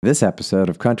This episode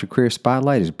of Country Queer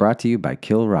Spotlight is brought to you by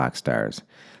Kill Rock Stars,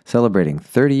 celebrating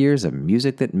 30 years of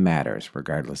music that matters,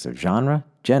 regardless of genre,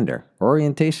 gender,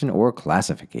 orientation, or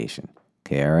classification.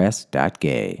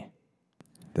 KRS.gay.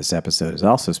 This episode is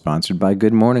also sponsored by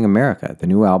Good Morning America, the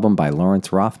new album by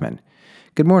Lawrence Rothman.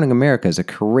 Good Morning America is a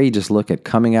courageous look at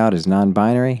coming out as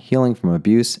non-binary, healing from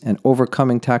abuse, and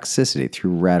overcoming toxicity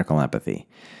through radical empathy.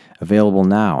 Available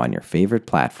now on your favorite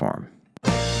platform.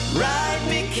 Ride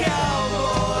me, cowboy,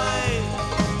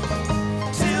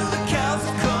 till the cows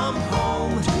come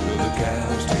home. Till the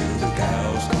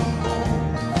cows come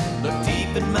home. Look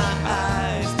deep in my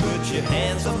eyes, put your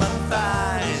hands on my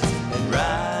thighs, and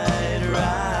ride,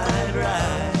 ride,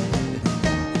 ride.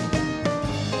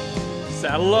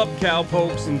 Saddle up,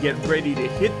 cowpokes, and get ready to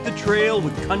hit the trail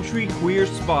with Country Queer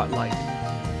Spotlight,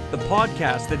 the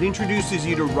podcast that introduces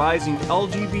you to rising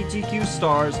LGBTQ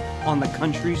stars on the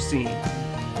country scene.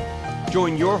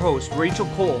 Join your host, Rachel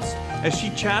Coles, as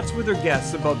she chats with her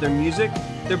guests about their music,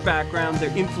 their background,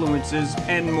 their influences,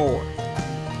 and more.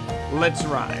 Let's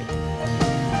ride.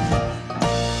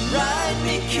 Ride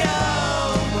me,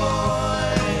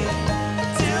 cowboy,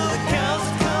 till the cows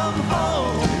come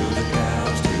home. Till the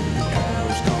cows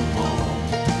come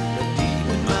home. Look deep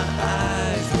in my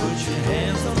eyes, put your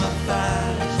hands on my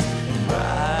thighs, and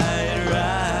ride,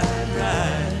 ride,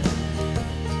 ride.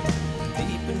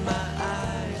 Deep in my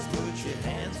eyes, put your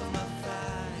hands on my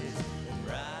thighs, and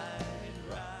ride,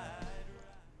 ride.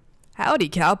 Howdy,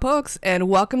 cowpokes, and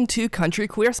welcome to Country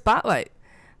Queer Spotlight.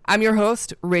 I'm your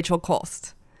host, Rachel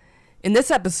Kolst. In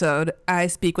this episode, I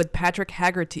speak with Patrick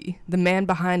Haggerty, the man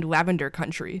behind Lavender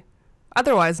Country,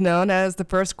 otherwise known as the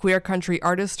first queer country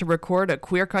artist to record a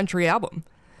queer country album.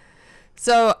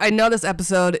 So I know this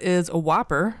episode is a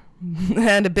whopper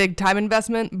and a big time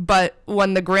investment, but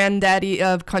when the granddaddy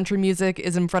of country music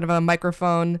is in front of a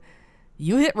microphone,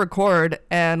 you hit record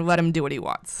and let him do what he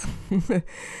wants.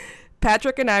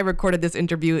 Patrick and I recorded this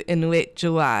interview in late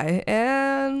July,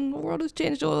 and the world has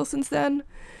changed a little since then.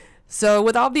 So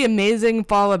with all the amazing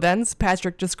fall events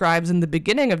Patrick describes in the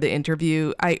beginning of the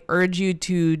interview, I urge you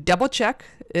to double check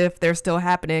if they're still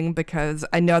happening, because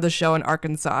I know the show in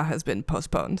Arkansas has been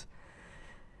postponed.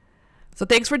 So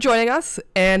thanks for joining us,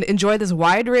 and enjoy this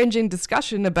wide-ranging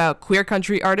discussion about queer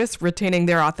country artists retaining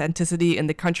their authenticity in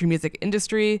the country music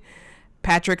industry,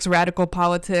 Patrick's radical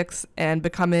politics, and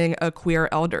becoming a queer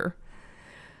elder.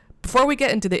 Before we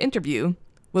get into the interview,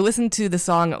 we'll listen to the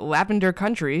song Lavender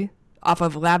Country off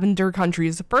of Lavender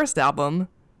Country's first album,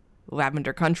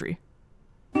 Lavender Country.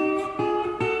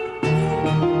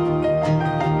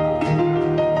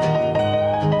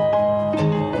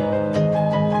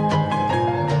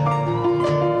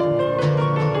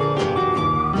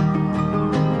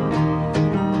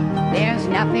 There's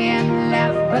nothing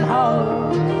left but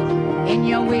holes in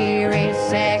your weary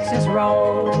sexist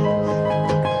roles.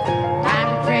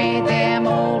 Time to trade them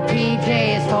old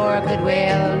PJs for a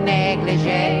Goodwill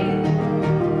negligee.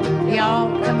 Y'all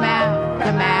come out,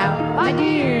 my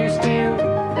dears, to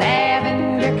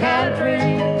Lavender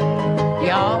Country.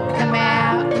 Y'all come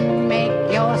out and make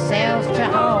yourselves to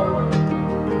home.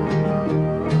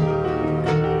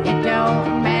 It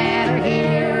don't matter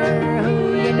here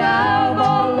who you love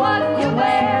or what you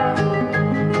wear,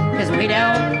 'cause we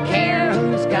don't care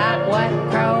who's got what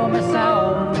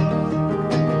chromosome.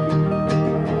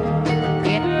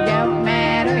 It don't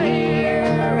matter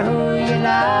here who you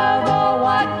love or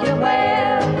what you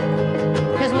wear,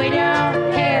 'cause we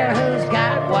don't care who's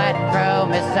got what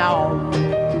chromosome.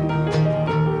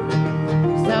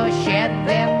 So shed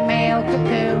them male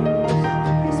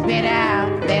cocoons, spit out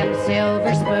them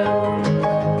silver spoons.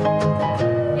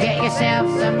 Get yourself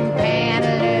some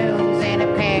pantaloons and a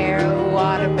pair of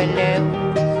water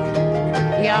balloons.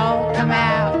 Y'all come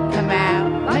out,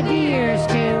 my dears,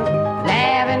 to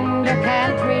Lavender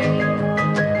Country.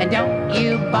 And don't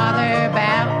you bother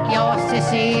about your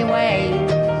sissy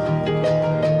ways.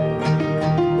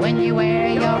 When you wear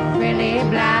your frilly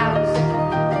blouse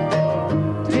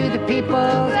to the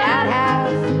people's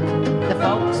outhouse, the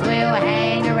folks will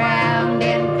hang around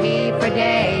and pee for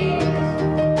days.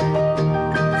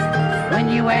 When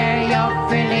you wear your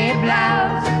frilly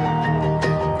blouse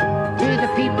to the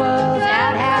people's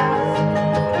outhouse,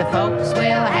 the folks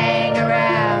will hang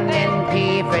around and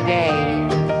pee for days.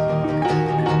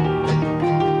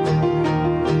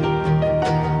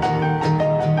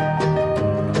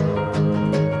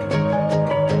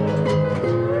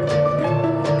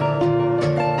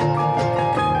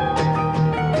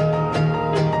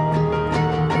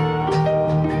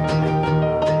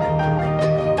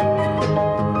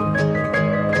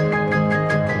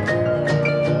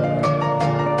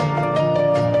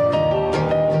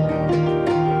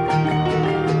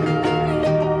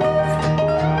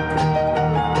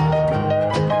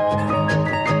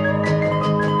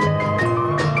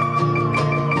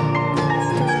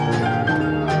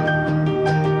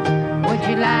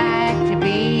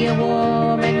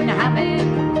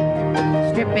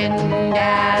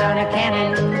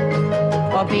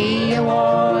 or be a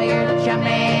warrior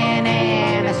chumming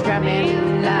and a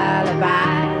strumming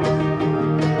lullaby.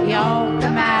 Y'all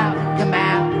come out,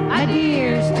 my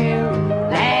dears, to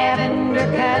Lavender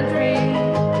Country.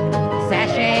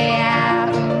 Sashay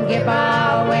out and give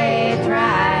away a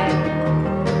try.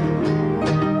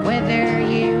 Whether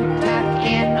you tuck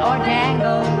in or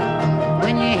dangle,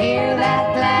 when you hear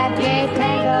that glad gay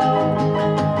tango,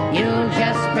 you'll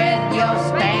just spread your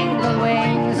spangled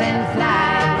wings and fly.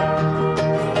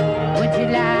 Would you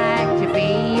like to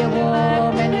be a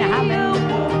woman humming,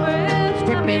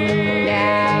 stripping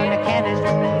down a cannon,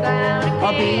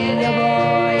 or be a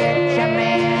warrior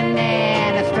chumming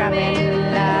and a strumming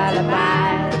lullaby?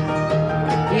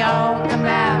 Y'all come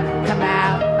out,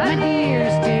 my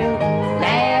dears, to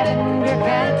Lavender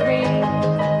Country.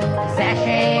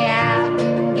 Sashay out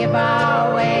and give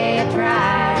away a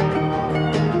try.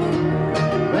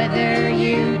 Whether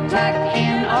you tuck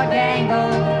in or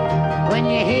dangle, when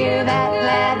you hear that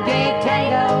glad gay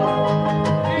tango,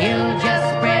 you'll just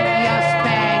spread your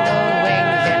spangled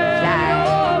wings and fly.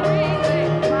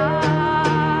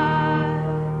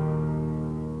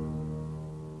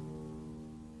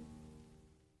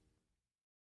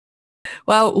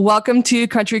 Well, welcome to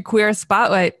Country Queer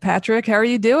Spotlight. Patrick, how are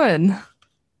you doing?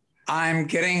 I'm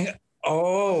getting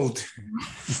old.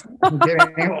 I'm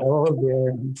getting old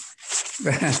here.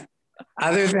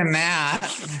 Other than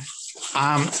that,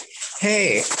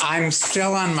 hey, I'm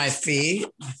still on my feet.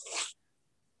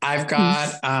 I've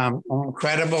got an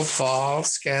incredible fall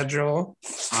schedule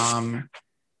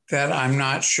that I'm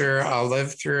not sure I'll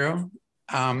live through,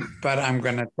 but I'm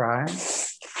going to try.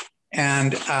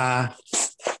 And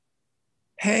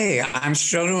hey, I'm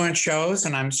still doing shows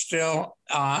and I'm still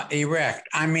erect.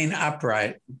 I mean,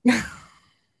 upright.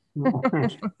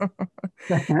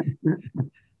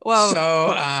 Well,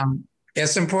 So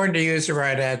it's important to use the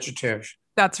right adjective.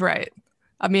 that's right.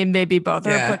 I mean, maybe both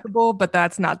are Yeah. applicable, but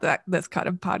that's not this kind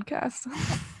of podcast.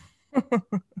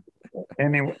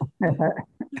 Anyway,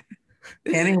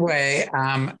 anyway,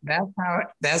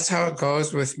 that's how it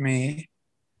goes with me.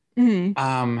 Mhm.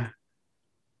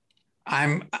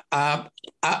 I'm up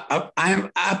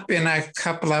in a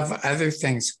couple of other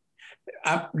things.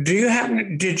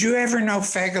 Did you ever know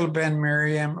Fagel Ben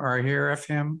Miriam or hear of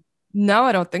him? No,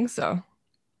 I don't think so.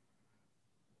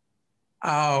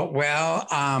 Oh, well,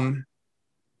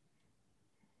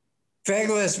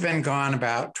 Fagel has been gone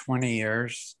about 20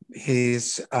 years.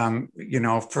 He's,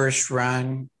 first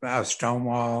run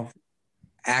Stonewall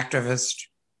activist,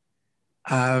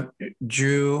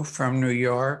 Jew from New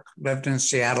York, lived in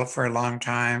Seattle for a long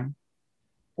time,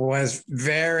 was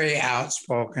very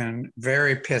outspoken,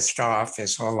 very pissed off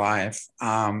his whole life,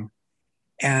 and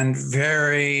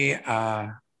very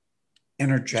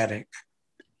energetic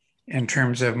in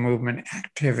terms of movement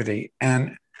activity.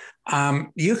 And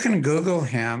you can Google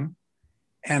him,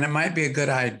 and it might be a good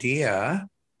idea.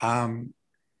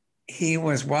 He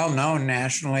was well known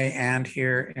nationally and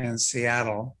here in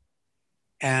Seattle,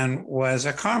 and was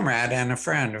a comrade and a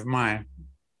friend of mine.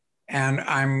 And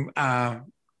I'm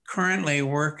currently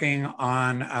working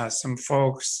on some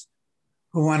folks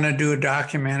who want to do a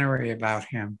documentary about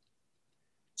him.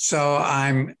 So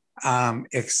I'm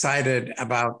excited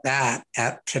about that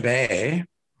today.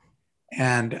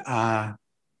 And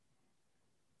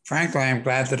frankly, I'm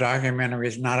glad the documentary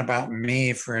is not about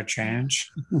me for a change.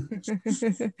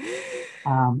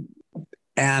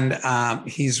 And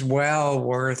he's well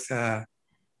worth a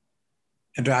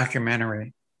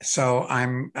documentary. So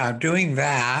I'm doing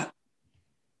that.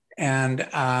 And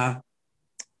I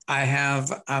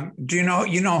have, do you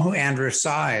know who Andrew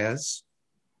Saw is?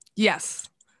 Yes.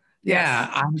 Yeah,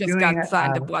 I'm Just doing got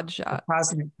signed to a Bloodshot.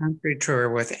 Cosmic Country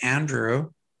tour with Andrew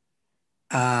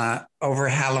over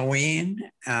Halloween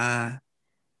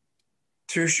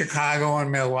through Chicago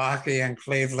and Milwaukee and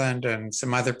Cleveland and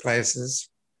some other places.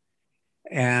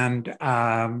 And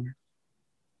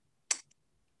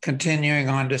continuing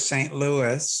on to St.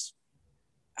 Louis,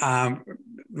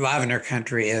 Lavender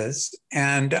Country is.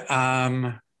 And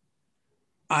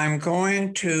I'm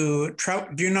going to,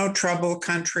 do you know Trouble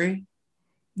Country?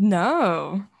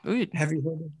 No. Ooh. Have you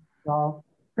heard of it at all?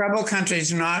 Trouble Country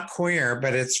is not queer,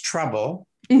 but it's trouble.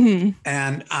 Mhm.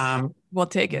 And We'll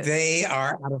take it. they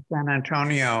are out of San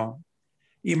Antonio.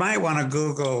 You might want to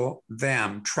Google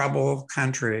them, Trouble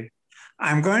Country.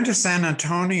 I'm going to San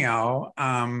Antonio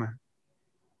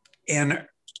in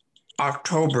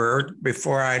October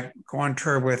before I go on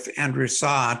tour with Andrew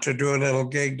Saw to do a little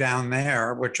gig down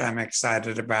there, which I'm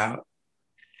excited about.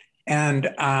 And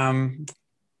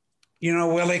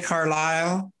Willie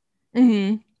Carlisle?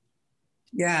 Mhm.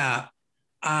 Yeah.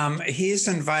 he's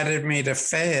invited me to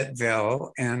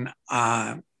Fayetteville in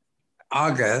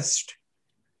August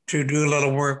to do a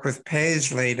little work with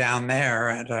Paisley down there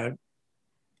at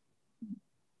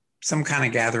some kind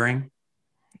of gathering.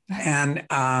 And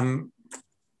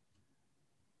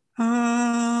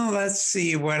let's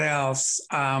see what else.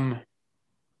 I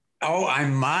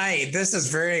might. This is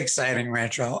very exciting,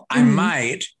 Rachel. I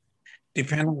might,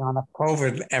 depending on if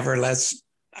COVID ever lets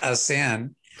us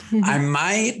in, I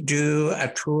might do a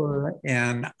tour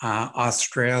in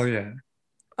Australia.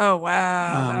 Oh,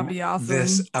 wow. That'd be awesome.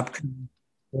 This upcoming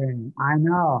spring. I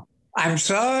know. I'm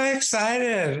so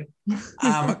excited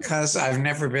because I've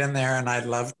never been there and I'd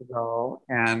love to go.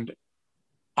 And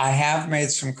I have made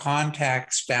some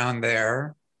contacts down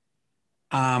there.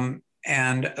 And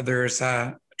there's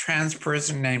a trans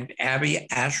person named Abby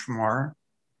Ashmore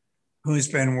who's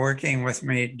been working with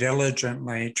me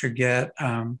diligently to get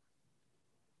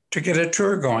a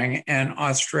tour going in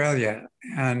Australia.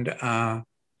 And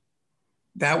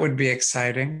that would be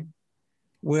exciting.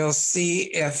 We'll see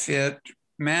if it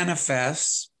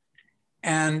manifests.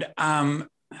 And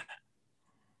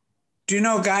do you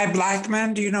know Guy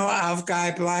Blackman? Do you know of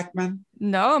Guy Blackman?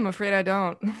 No, I'm afraid I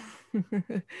don't.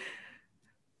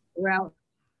 Well,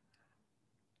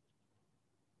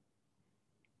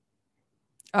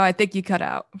 Oh, I think you cut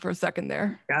out for a second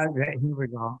there. here we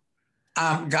go.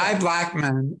 Guy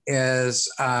Blackman is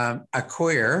a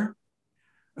queer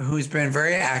who's been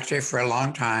very active for a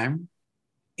long time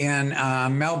in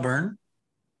Melbourne.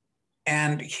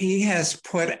 And he has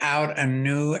put out a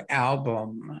new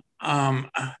album.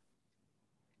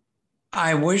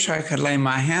 I wish I could lay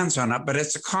my hands on it, but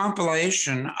it's a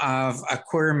compilation of a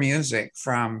queer music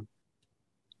from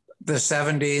the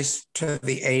 70s to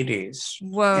the 80s.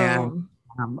 Whoa. And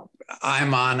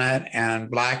I'm on it, and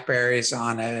Blackberry's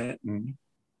on it, and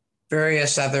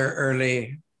various other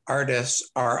early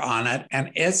artists are on it,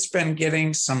 and it's been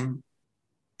getting some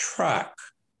truck.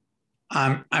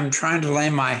 I'm trying to lay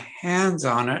my hands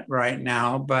on it right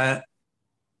now, but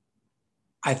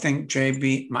I think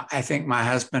I think my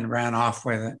husband ran off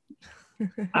with it.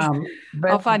 I'll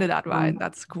find it online.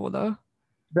 That's cool though.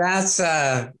 That's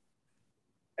Guy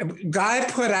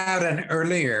put out an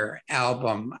earlier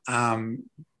album long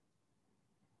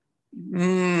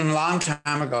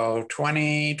time ago,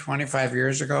 20, 25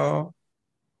 years ago.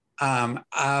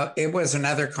 It was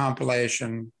another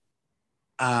compilation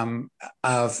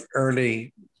of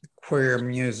early queer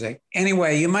music.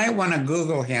 Anyway, you might want to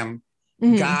Google him,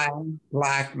 Guy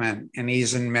Blackman, and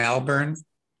he's in Melbourne,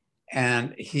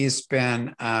 and he's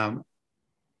been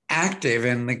active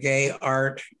in the gay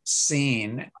art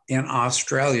scene in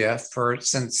Australia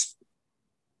since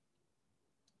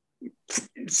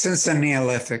the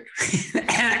Neolithic.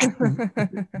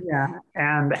 Yeah,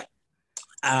 and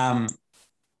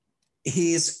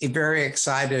he's very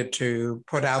excited to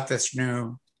put out this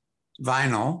new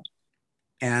vinyl,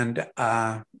 and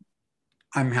I'm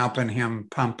helping him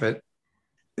pump it.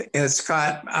 It's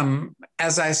got,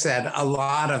 as I said, a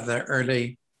lot of the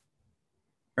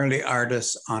early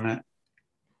artists on it.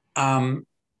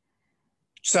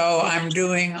 So I'm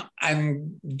doing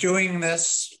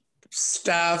this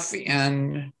stuff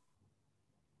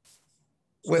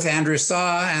with Andrew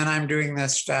Saw, and I'm doing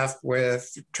this stuff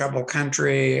with Trouble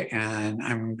Country, and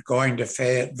I'm going to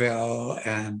Fayetteville,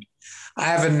 and I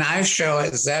have a nice show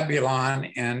at Zebulon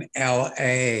in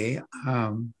LA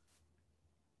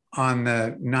on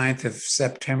the 9th of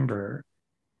September.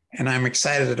 And I'm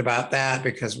excited about that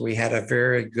because we had a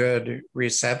very good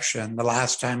reception the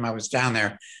last time I was down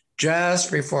there,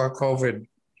 just before COVID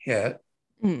hit.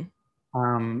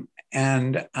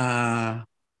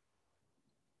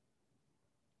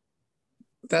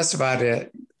 That's about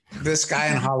it. This guy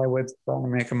in Hollywood's trying to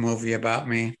make a movie about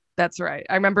me. That's right.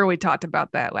 I remember we talked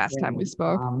about that last time we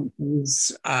spoke.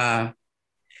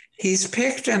 He's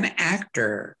picked an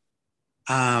actor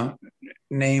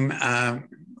named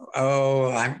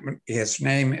his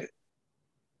name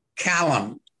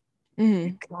Callum.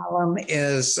 Callum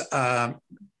is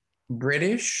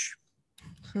British,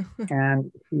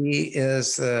 and he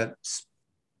is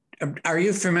are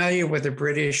you familiar with the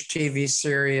British TV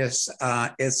series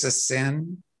It's a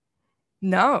Sin?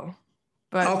 No,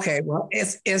 but okay. Well,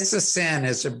 It's a Sin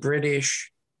is a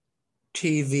British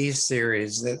TV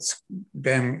series it's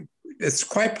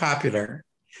quite popular,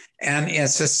 and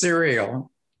it's a serial.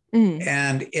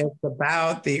 And it's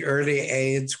about the early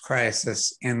AIDS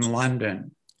crisis in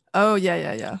London. Oh, yeah.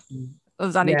 It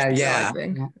was on HBO, I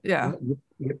think. Yeah.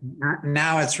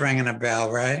 Now it's ringing a bell,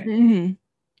 right?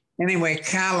 Anyway,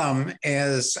 Callum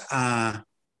is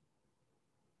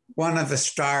one of the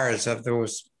stars of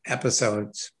those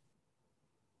episodes.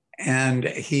 and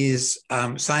he's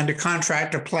signed a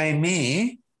contract to play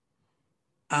me.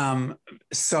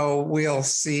 So we'll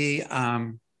see.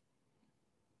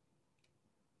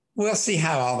 We'll see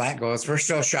how all that goes. We're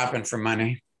still shopping for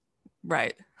money.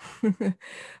 Right.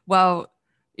 Well,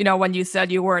 when you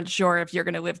said you weren't sure if you're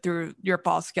going to live through your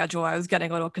fall schedule, I was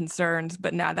getting a little concerned.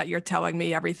 But now that you're telling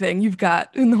me everything you've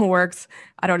got in the works,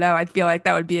 I don't know. I feel like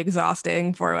that would be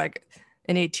exhausting for like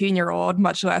an 18-year-old,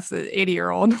 much less an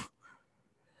 80-year-old.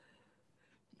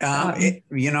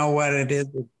 You know what it is?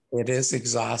 It is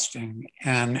exhausting.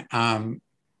 And,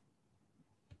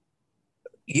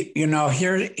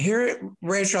 here,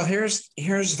 Rachel,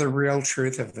 here's the real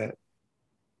truth of it.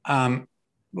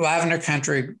 Lavender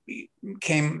Country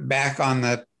came back on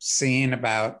the scene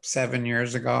about 7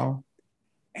 years ago.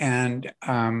 And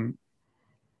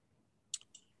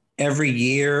every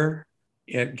year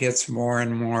it gets more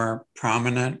and more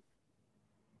prominent.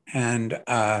 And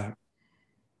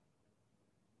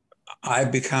I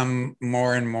become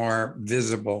more and more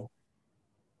visible,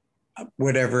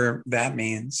 whatever that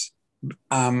means.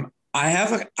 I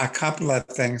have a couple of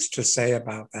things to say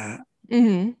about that.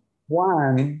 Mm-hmm.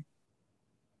 One,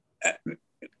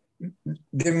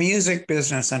 the music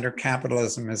business under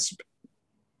capitalism is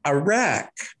a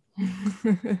wreck.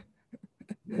 And,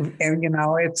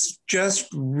 it's just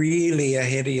really a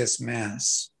hideous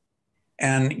mess.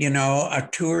 And, a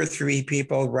 2 or 3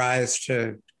 people rise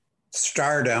to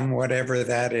stardom, whatever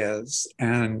that is.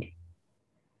 And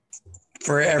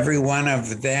for every one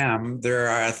of them, there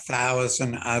are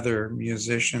 1,000 other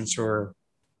musicians who are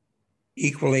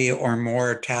equally or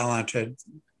more talented,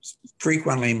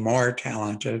 frequently more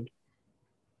talented,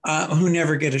 who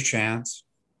never get a chance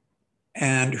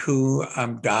and who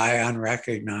die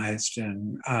unrecognized.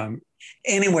 And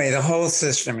anyway, the whole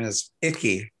system is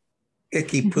icky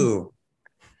poo.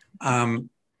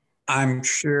 I'm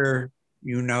sure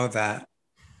you know that.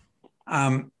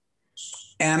 And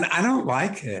I don't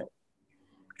like it.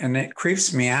 And it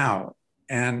creeps me out.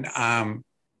 And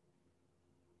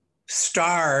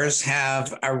stars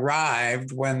have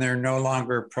arrived when they're no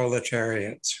longer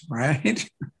proletariats, right?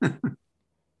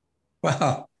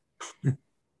 Well,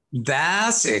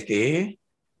 that's icky.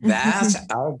 That's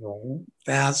ugly.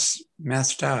 That's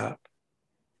messed up.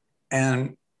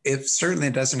 And it certainly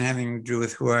doesn't have anything to do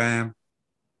with who I am.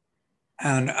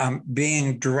 And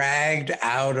being dragged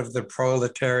out of the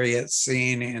proletariat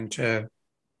scene into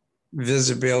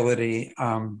visibility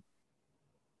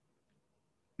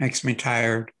makes me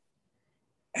tired.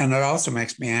 And it also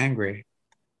makes me angry.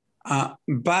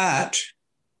 But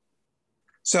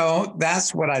so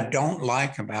that's what I don't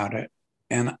like about it.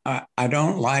 And I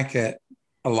don't like it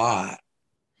a lot.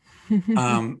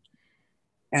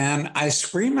 And I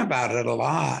scream about it a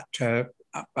lot to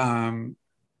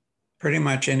pretty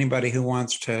much anybody who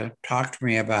wants to talk to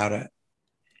me about it.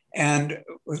 And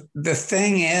the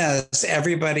thing is,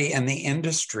 everybody in the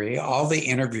industry, all the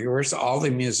interviewers, all the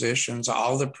musicians,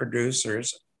 all the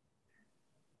producers,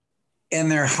 in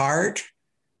their heart,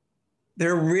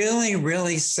 they're really,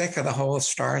 really sick of the whole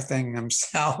star thing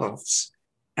themselves.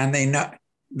 And they know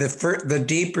the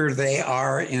deeper they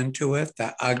are into it,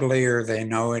 the uglier they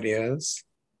know it is.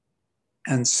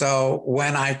 And so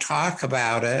when I talk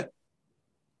about it,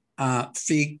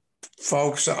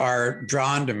 folks are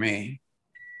drawn to me.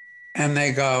 And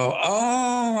they go,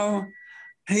 oh,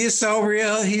 he's so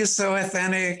real, he's so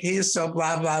authentic, he's so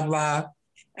blah, blah, blah.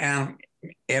 And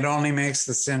it only makes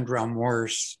the syndrome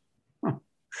worse.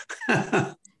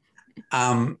 At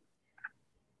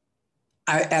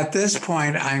this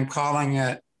point, I'm calling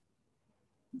it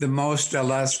the most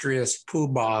illustrious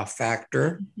poobah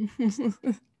factor.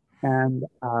 And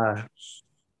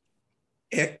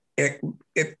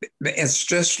it's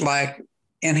just like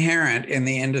inherent in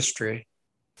the industry.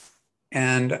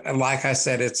 And like I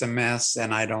said, it's a mess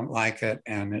and I don't like it.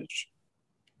 And it's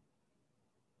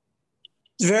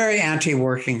very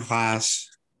anti-working class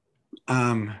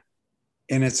in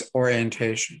its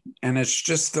orientation. And it's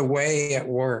just the way it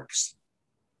works.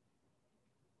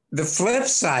 The flip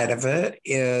side of it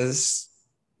is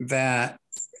that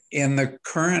in the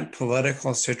current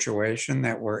political situation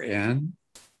that we're in,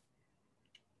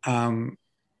 the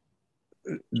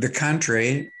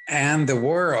country and the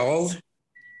world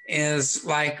is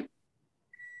like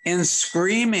in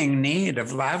screaming need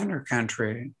of Lavender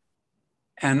Country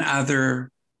and other,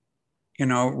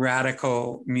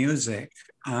 radical music.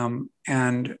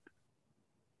 And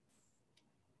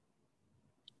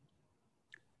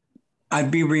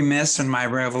I'd be remiss in my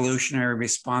revolutionary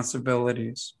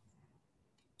responsibilities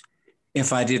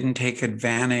if I didn't take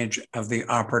advantage of the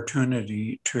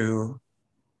opportunity to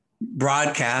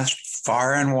broadcast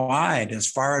far and wide, as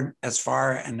far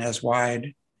and as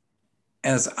wide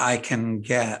as I can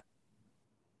get.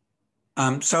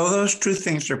 So those two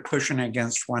things are pushing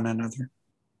against one another.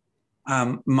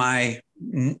 My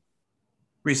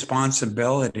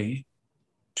responsibility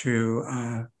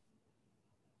to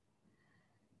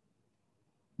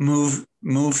move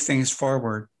things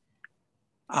forward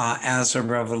as a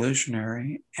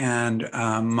revolutionary, and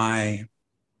my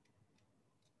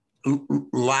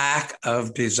lack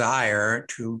of desire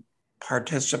to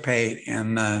participate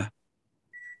in the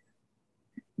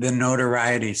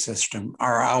notoriety system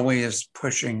are always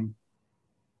pushing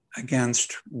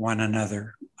against one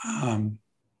another. And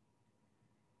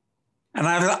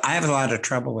I have a lot of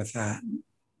trouble with that.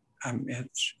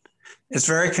 It's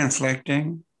very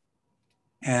conflicting,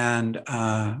 and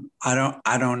I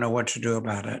don't know what to do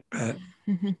about it. But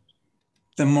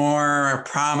the more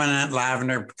prominent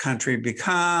Lavender Country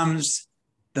becomes,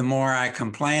 the more I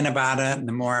complain about it, and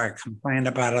the more I complain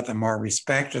about it, the more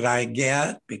respected I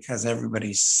get, because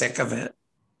everybody's sick of it,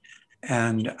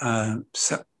 and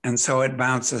so it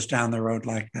bounces down the road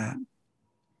like that.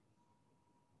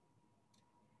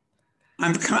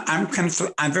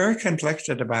 I'm very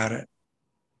conflicted about it,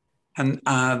 and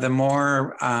the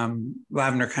more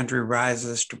Lavender Country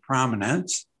rises to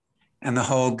prominence, and the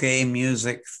whole gay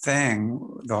music thing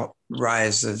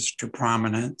rises to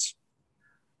prominence,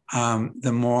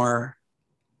 the more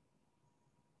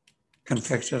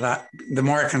conflicted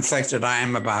I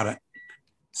am about it.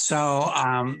 So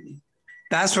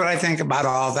that's what I think about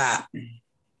all that.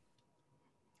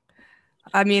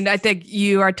 I mean, I think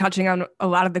you are touching on a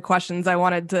lot of the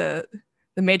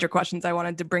major questions I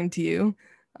wanted to bring to you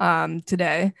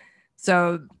today.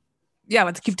 So yeah,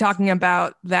 let's keep talking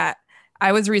about that.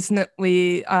 I was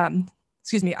recently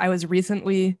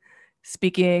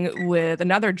speaking with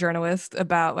another journalist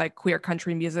about like queer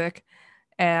country music,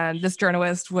 and this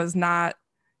journalist is not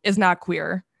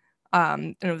queer,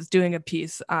 and it was doing a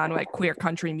piece on like queer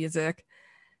country music,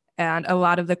 and a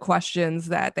lot of the questions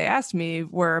that they asked me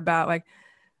were about like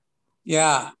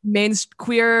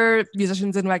queer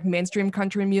musicians in like mainstream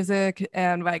country music,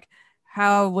 and like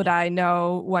how would I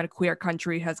know when queer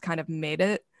country has kind of made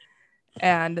it.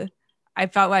 And I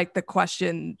felt like the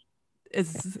question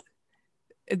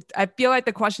I feel like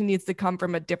the question needs to come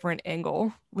from a different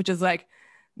angle, which is like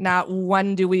not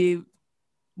when do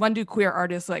queer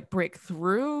artists like break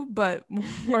through, but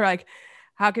more like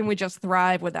how can we just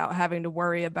thrive without having to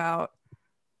worry about,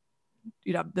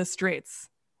 the straits.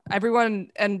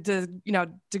 Everyone, and to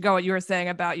go what you were saying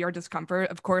about your discomfort,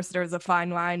 of course there's a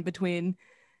fine line between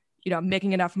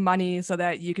making enough money so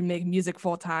that you can make music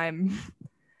full time,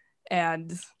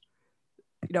 and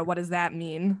what does that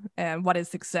mean, and what is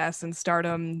success and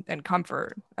stardom and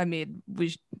comfort. I mean,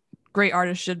 great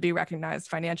artists should be recognized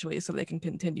financially so they can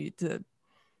continue to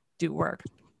do work.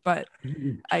 But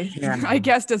I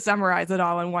guess to summarize it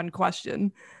all in one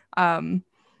question,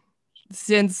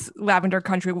 since Lavender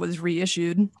Country was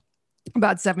reissued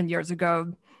about 7 years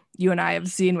ago, you and I have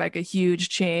seen like a huge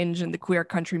change in the queer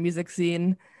country music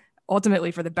scene,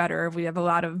 ultimately for the better. We have a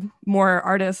lot of more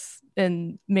artists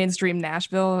in mainstream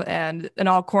Nashville and in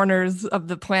all corners of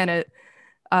the planet,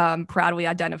 proudly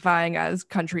identifying as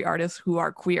country artists who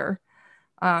are queer.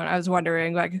 I was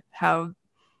wondering like how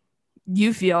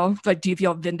you feel. Like, do you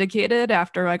feel vindicated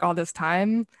after like all this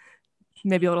time?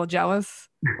 Maybe a little jealous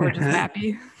or just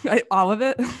happy? All of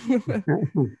it?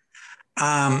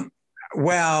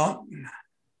 Well,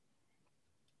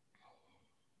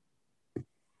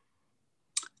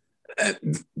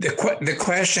 the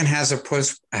question has a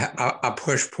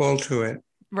push-pull to it.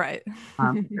 Right.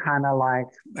 Kind of like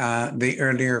the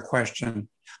earlier question.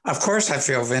 Of course I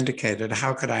feel vindicated.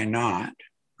 How could I not?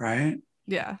 Right?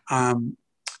 Yeah.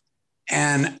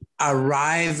 And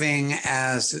arriving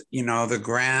as, the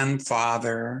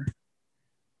grandfather,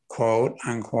 quote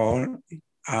unquote,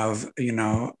 of,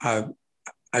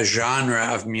 a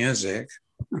genre of music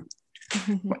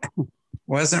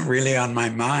wasn't really on my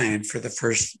mind for the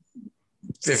first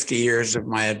 50 years of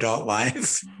my adult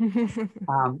life.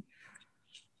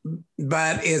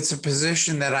 But it's a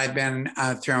position that I've been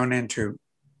thrown into.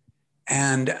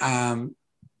 And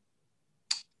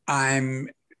I'm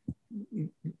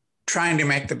trying to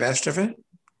make the best of it,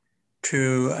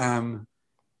 to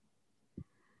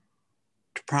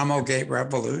promulgate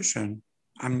revolution.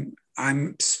 I'm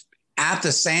at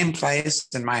the same place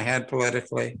in my head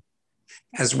politically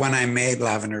as when I made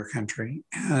Lavender Country.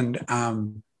 And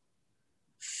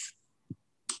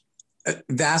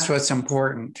that's what's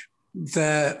important.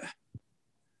 The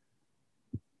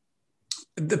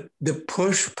the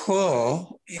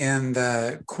push-pull in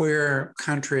the queer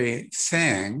country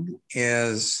thing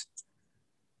is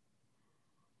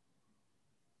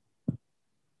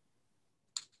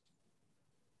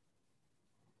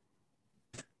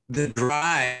the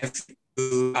drive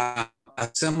to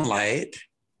assimilate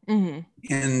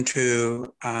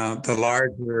into the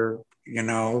larger,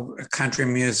 country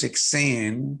music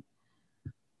scene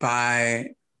by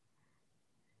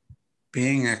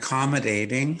being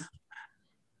accommodating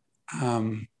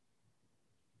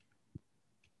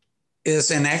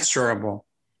is inexorable.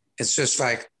 It's just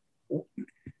like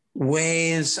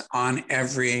weighs on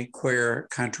every queer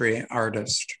country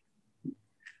artist.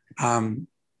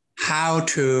 How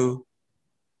to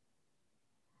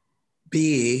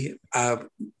be a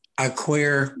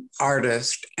queer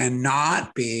artist and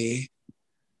not be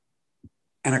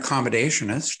an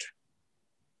accommodationist,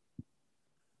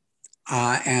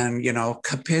 and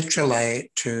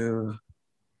capitulate to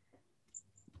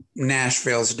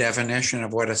Nashville's definition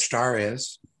of what a star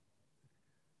is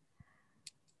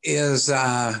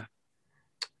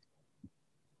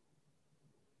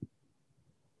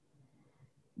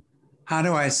how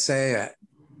do I say it?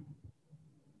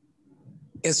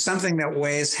 It's something that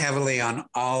weighs heavily on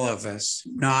all of us,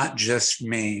 not just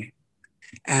me.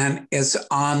 And it's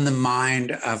on the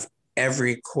mind of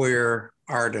every queer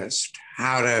artist,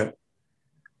 how to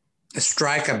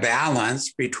strike a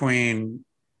balance between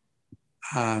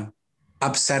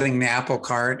upsetting the apple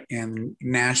cart in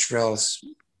Nashville's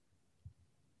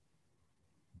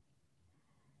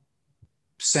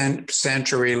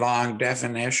century-long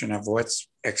definition of what's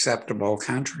acceptable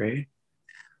country,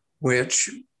 which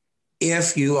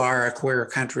if you are a queer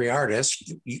country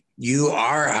artist, you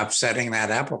are upsetting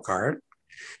that apple cart,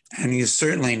 and you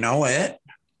certainly know it.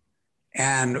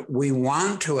 And we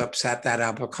want to upset that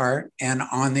apple cart. And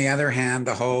on the other hand,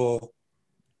 the whole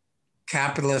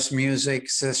capitalist music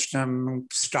system,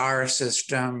 star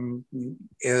system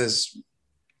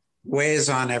weighs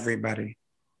on everybody.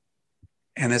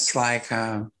 And it's like,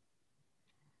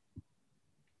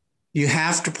 you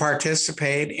have to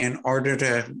participate in order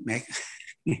to make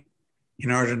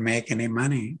any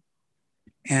money.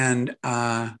 And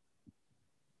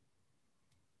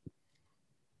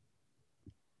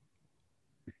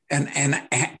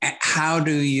how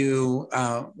do you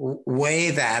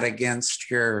weigh that against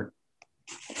your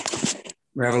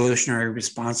revolutionary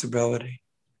responsibility?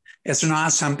 It's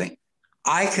not something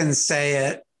I can say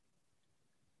it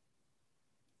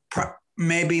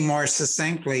maybe more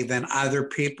succinctly than other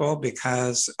people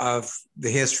because of the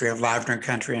history of Lavender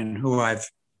Country and who I've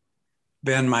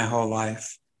been my whole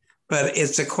life. But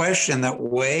it's a question that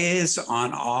weighs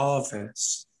on all of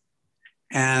us.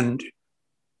 And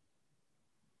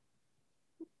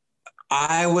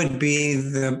I would be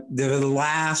the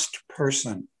last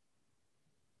person,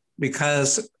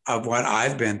 because of what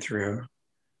I've been through,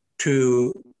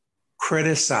 to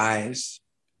criticize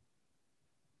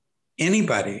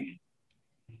anybody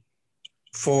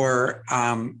for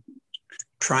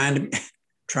trying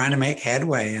to make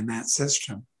headway in that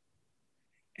system.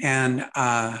 And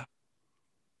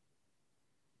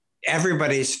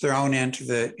everybody's thrown into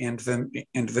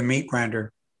the meat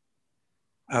grinder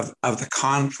of the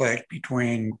conflict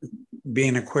between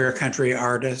being a queer country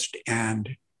artist and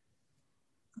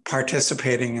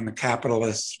participating in the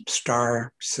capitalist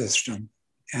star system.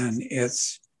 And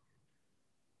it's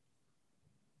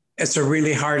a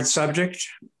really hard subject,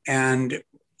 and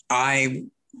I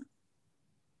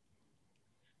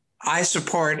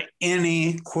support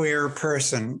any queer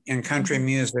person in country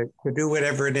music to do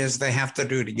whatever it is they have to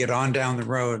do to get on down the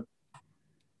road.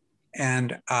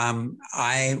 And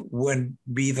I would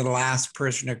be the last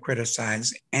person to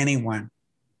criticize anyone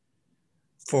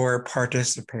for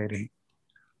participating.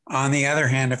 On the other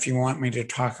hand, if you want me to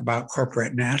talk about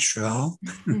corporate Nashville,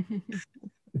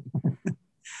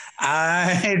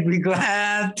 I'd be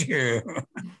glad to.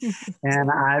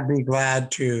 And I'd be glad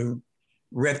to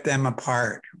rip them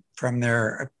apart from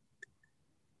their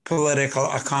political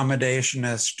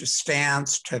accommodationist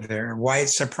stance to their white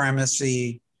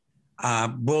supremacy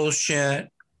bullshit,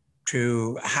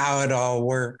 to how it all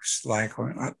works. Like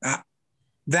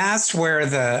that's where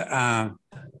the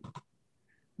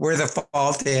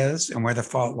fault is, and where the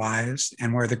fault lies,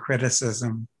 and where the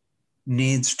criticism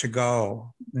needs to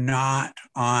go, not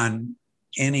on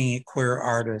any queer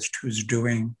artist who's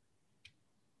doing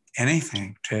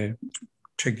anything to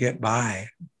get by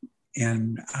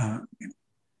in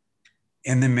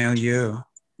the milieu.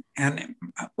 And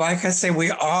like I say,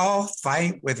 we all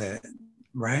fight with it,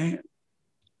 right?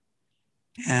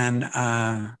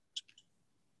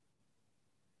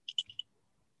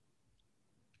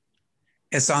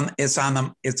 it's on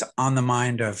the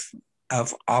mind of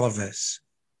all of us.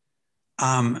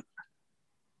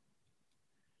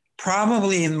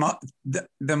 Probably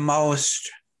the most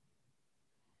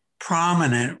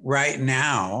prominent right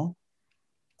now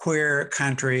queer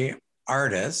country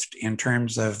artist in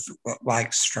terms of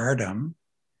like stardom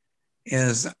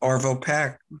is Orville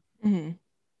Peck. Mm-hmm.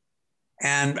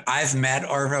 And I've met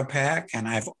Orville Peck and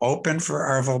I've opened for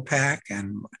Orville Peck,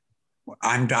 and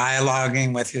I'm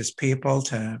dialoguing with his people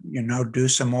to, do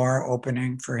some more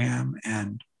opening for him.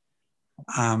 And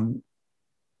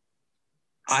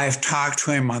I've talked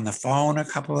to him on the phone a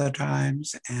couple of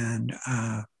times, and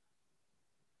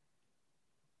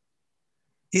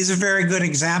he's a very good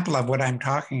example of what I'm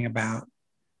talking about,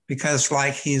 because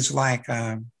he's like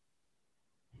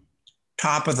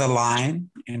top of the line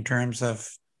in terms of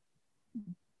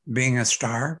being a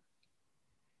star.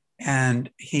 And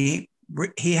he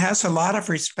has a lot of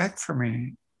respect for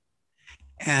me.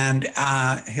 And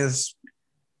his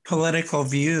political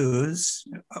views,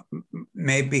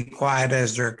 may be quiet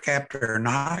as they're kept or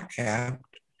not kept,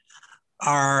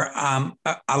 are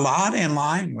a lot in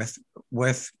line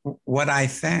with what I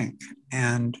think.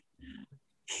 And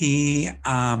he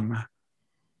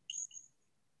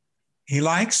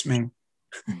likes me,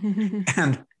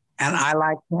 and I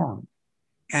like him.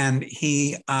 And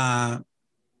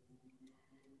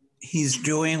he's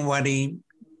doing what he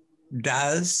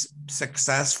does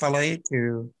successfully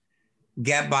to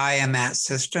get by in that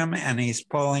system, and he's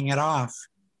pulling it off.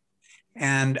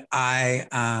 And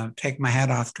I take my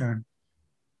hat off to him.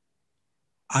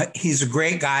 He's a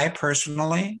great guy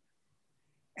personally,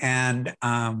 and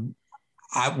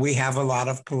we have a lot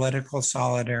of political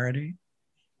solidarity,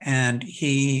 and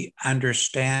he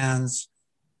understands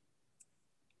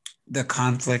the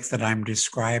conflict that I'm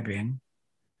describing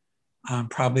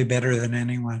probably better than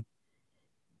anyone.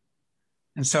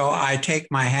 And so I take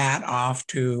my hat off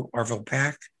to Orville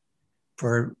Peck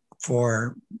for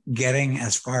getting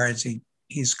as far as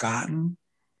he's gotten.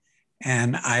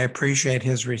 And I appreciate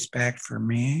his respect for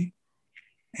me.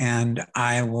 And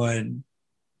I would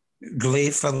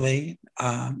gleefully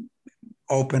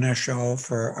open a show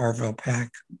for Orville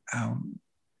Peck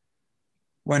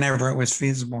whenever it was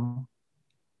feasible.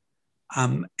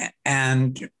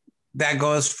 And that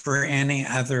goes for any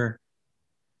other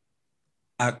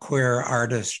queer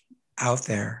artist out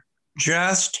there.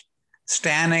 Just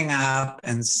standing up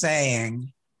and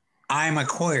saying, I'm a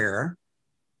queer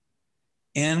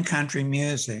in country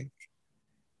music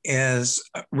is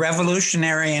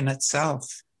revolutionary in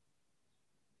itself.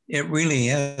 It really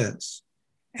is.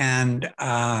 And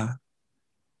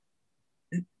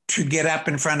to get up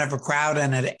in front of a crowd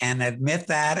and admit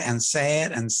that and say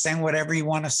it and sing whatever you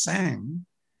want to sing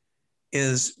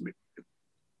is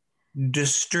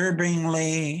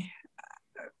disturbingly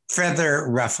feather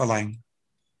ruffling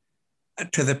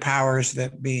to the powers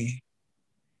that be.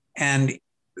 And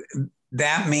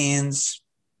that means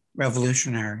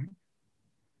revolutionary.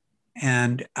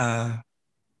 And that's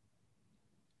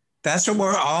what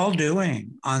we're all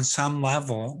doing on some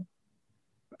level,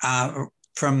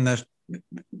 from the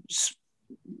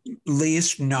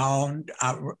least known,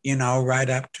 right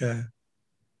up to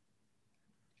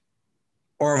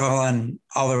Orville and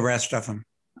all the rest of them.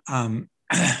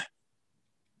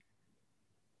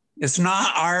 It's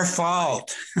not our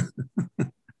fault.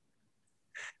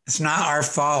 It's not our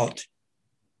fault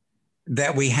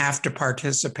that we have to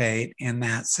participate in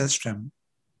that system.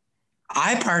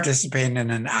 I participate in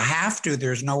it. I have to.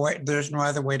 There's no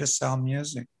other way to sell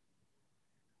music.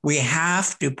 We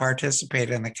have to participate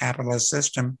in the capitalist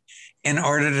system in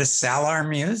order to sell our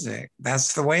music.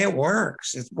 That's the way it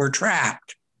works. We're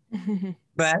trapped.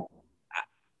 But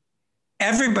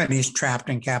everybody's trapped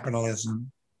in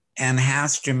capitalism and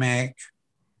has to make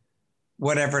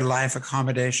whatever life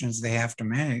accommodations they have to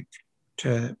make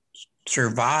to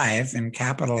survive in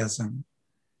capitalism.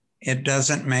 It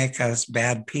doesn't make us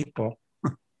bad people.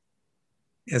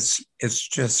 It's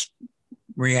just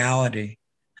reality.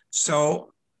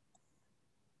 So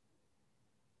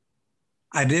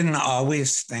I didn't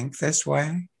always think this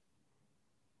way.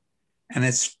 And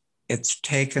it's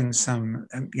taken some,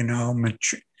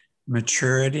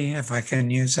 maturity, if I can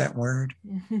use that word,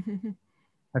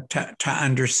 to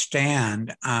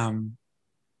understand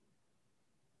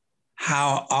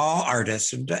how all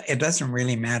artists, it doesn't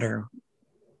really matter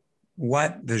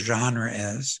what the genre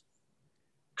is,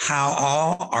 how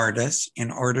all artists,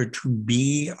 in order to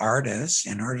be artists,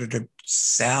 in order to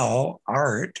sell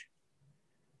art,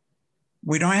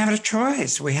 we don't have a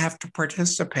choice. We have to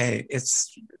participate.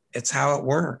 It's how it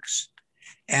works.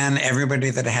 And everybody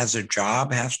that has a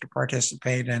job has to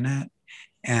participate in it.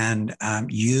 and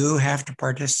you have to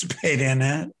participate in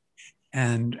it.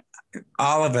 And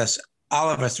all of us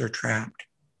are trapped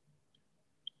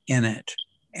in it.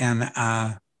 And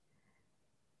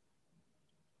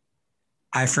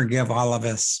I forgive all of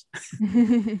us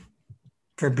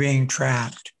for being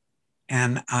trapped.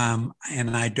 And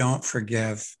I don't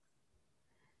forgive,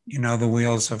 the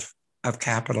wheels of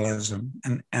capitalism.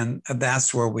 And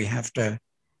that's where we have to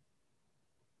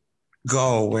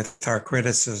go with our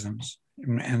criticisms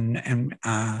and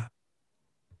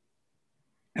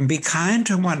be kind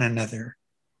to one another.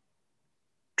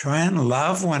 Try and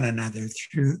love one another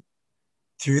through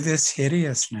this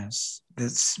hideousness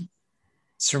that's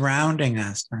surrounding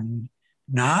us, and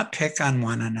not pick on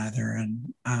one another,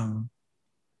 and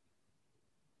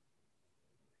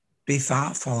be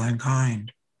thoughtful and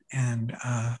kind, and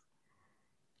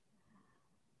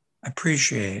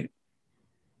appreciate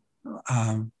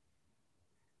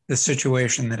the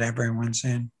situation that everyone's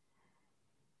in.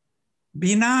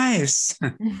 Be nice.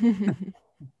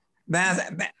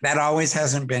 That always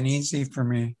hasn't been easy for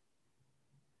me.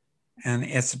 And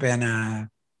it's been a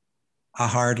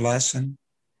hard lesson.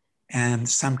 And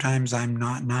sometimes I'm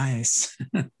not nice.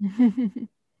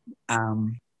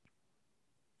 And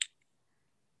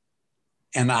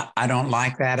I don't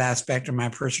like that aspect of my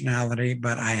personality,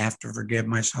 but I have to forgive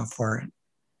myself for it.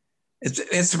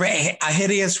 It's a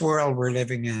hideous world we're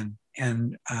living in.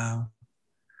 And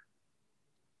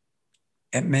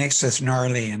it makes us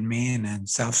gnarly and mean and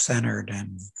self-centered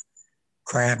and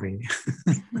crabby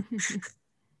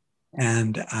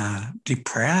and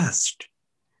depressed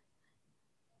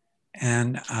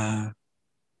and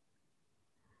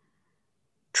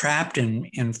trapped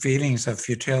in feelings of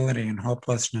futility and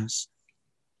hopelessness.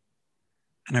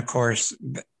 And of course,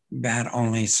 that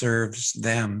only serves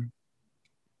them.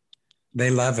 They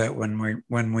love it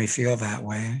when we feel that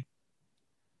way.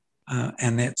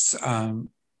 And it's a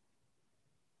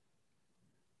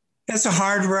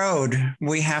hard road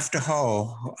we have to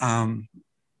hoe.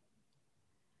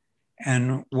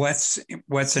 And what's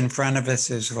in front of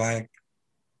us is like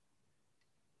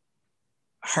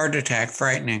heart attack,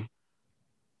 frightening.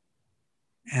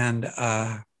 And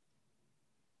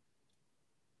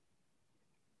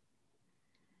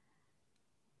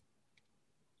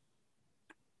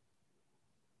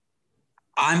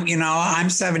I'm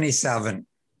 77.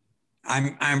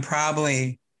 I'm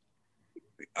probably,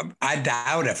 I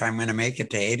doubt if I'm going to make it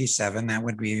to 87. That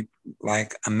would be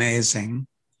like amazing.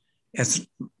 It's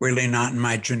really not in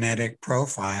my genetic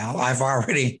profile. I've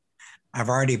already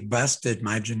busted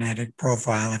my genetic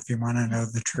profile, if you want to know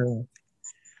the truth.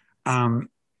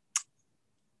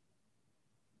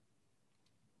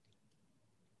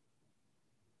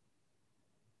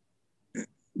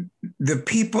 The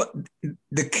people,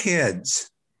 the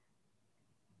kids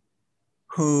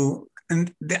who,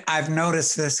 and I've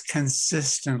noticed this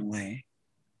consistently,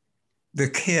 the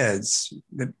kids,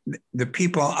 the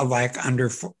people are like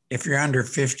if you're under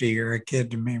 50, you're a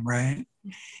kid to me, right?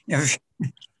 If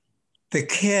the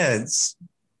kids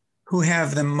who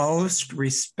have the most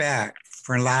respect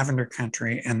for Lavender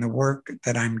Country and the work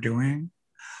that I'm doing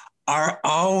are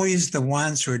always the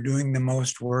ones who are doing the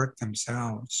most work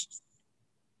themselves,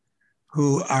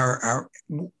 who are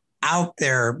out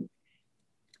there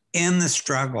in the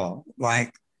struggle,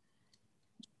 like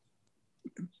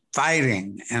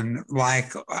fighting. And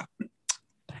like,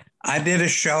 I did a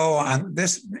show on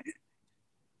this.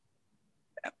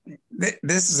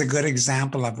 This is a good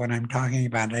example of what I'm talking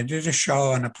about. I did a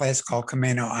show on a place called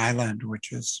Camino Island,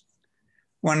 which is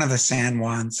one of the San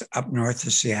Juans up north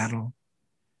of Seattle.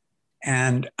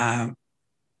 And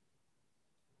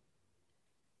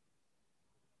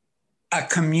a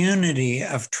community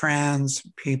of trans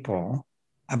people,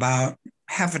 about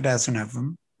half a dozen of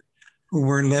them, who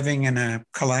were living in a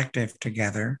collective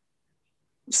together,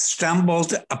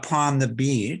 stumbled upon the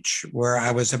beach where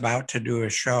I was about to do a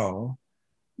show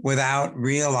without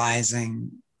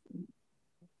realizing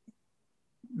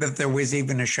that there was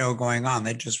even a show going on.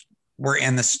 They just were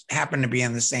happened to be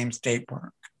in the same state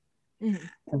park. Mm-hmm.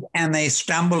 And they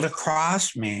stumbled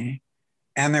across me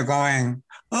and they're going,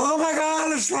 "Oh my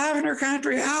God, it's Lavender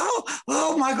Country.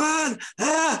 Oh my God,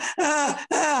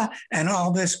 and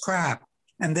all this crap."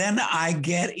 And then I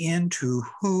get into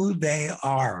who they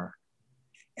are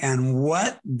and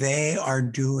what they are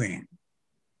doing.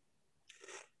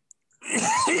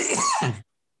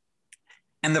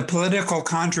 And the political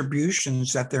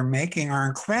contributions that they're making are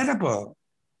incredible.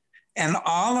 And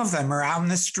all of them are out in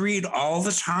the street all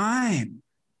the time,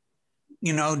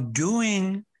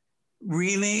 doing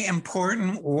really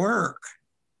important work.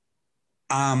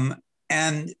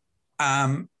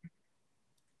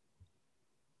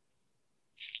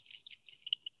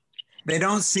 they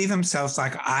don't see themselves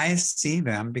like I see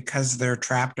them because they're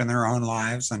trapped in their own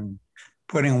lives and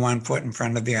putting one foot in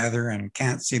front of the other and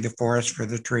can't see the forest for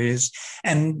the trees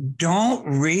and don't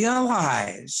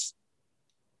realize,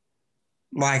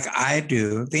 like I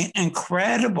do, the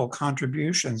incredible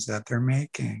contributions that they're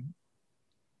making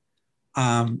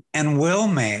and will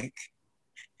make.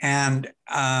 And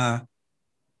I'm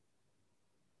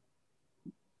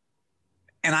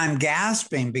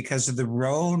gasping because of the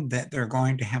road that they're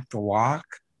going to have to walk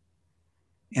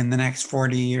in the next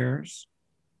 40 years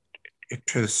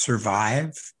to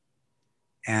survive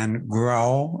and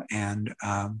grow and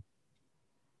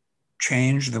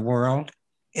change the world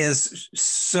is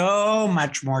so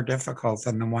much more difficult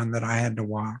than the one that I had to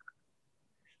walk.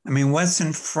 I mean, what's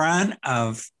in front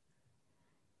of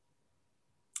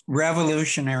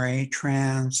revolutionary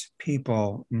trans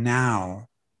people now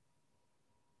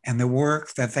and the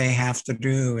work that they have to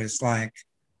do is like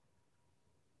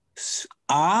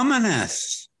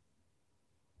ominous.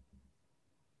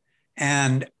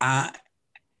 And I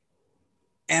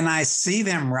see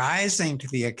them rising to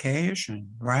the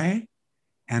occasion, right?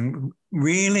 And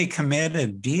really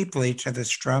committed deeply to the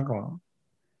struggle.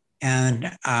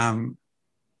 And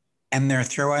they're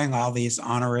throwing all these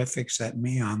honorifics at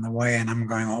me on the way, and I'm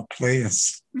going, oh,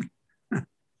 please.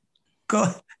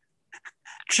 Go,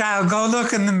 child, go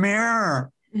look in the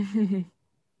mirror.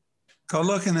 Go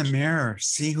look in the mirror.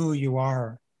 See who you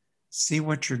are. See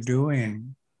what you're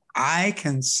doing. I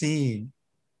can see.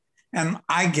 And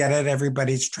I get it.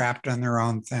 Everybody's trapped in their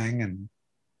own thing and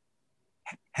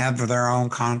have their own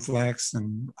conflicts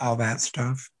and all that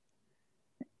stuff,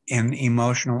 and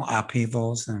emotional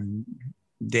upheavals and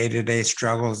day-to-day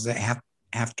struggles that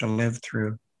have to live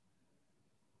through.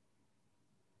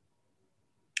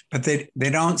 But they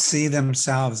don't see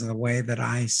themselves the way that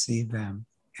I see them.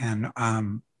 And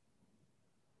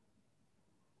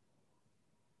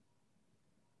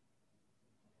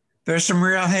there's some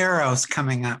real heroes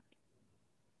coming up,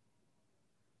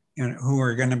 you know, who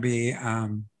are going to be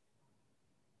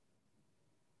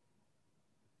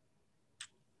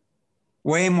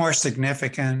way more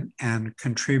significant and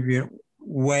contribute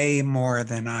way more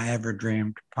than I ever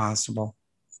dreamed possible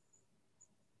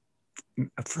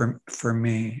for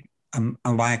me. And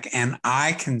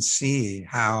I can see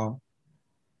how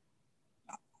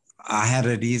I had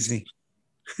it easy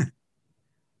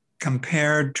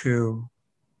compared to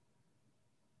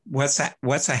what's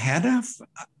ahead of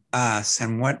us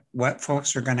and what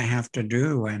folks are going to have to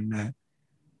do, and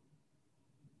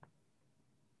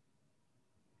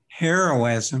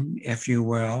heroism, if you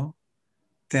will,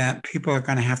 that people are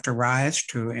going to have to rise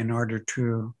to in order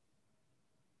to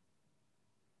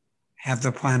have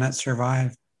the planet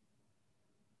survive.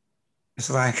 It's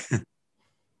like,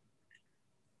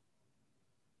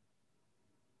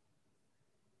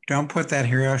 don't put that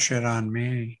hero shit on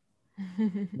me.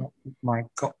 Like,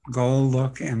 go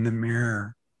look in the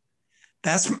mirror.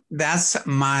 That's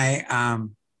my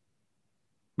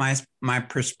my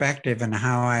perspective and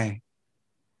how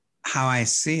I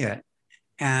see it.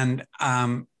 And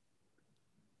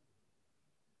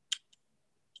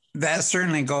that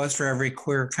certainly goes for every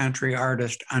queer country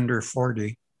artist under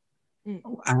 40.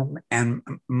 And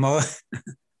most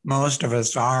of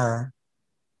us are.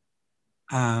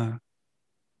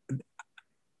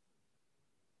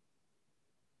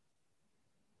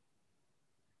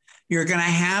 You're going to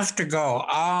have to go,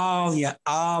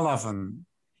 all of them,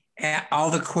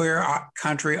 all the queer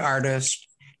country artists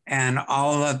and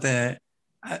all of the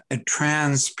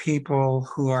trans people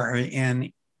who are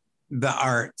in the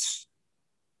arts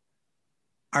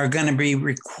are going to be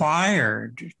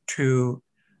required to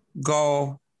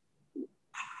go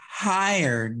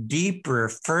higher, deeper,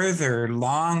 further,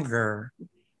 longer,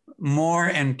 more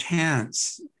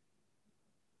intense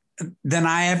than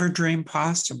I ever dreamed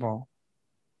possible.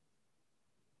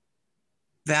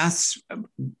 That's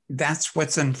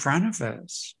what's in front of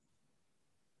us.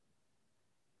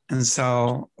 And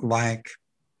so, like,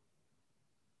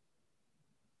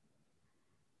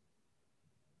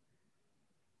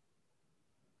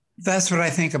 that's what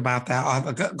I think about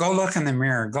that. Go look in the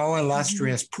mirror. Go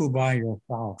illustrious Pooh-Bah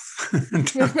yourself.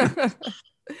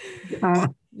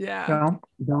 Yeah.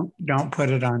 Don't put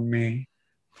it on me.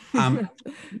 You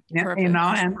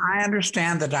know, and I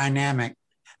understand the dynamic.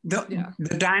 The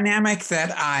dynamic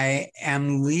that I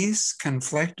am least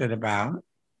conflicted about,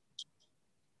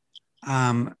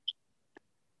 and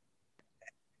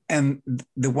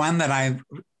the one that I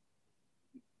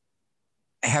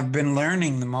have been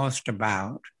learning the most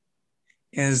about,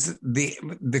 is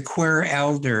the queer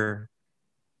elder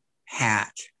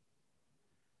hat.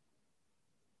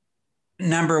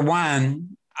 Number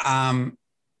one,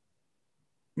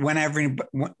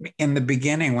 in the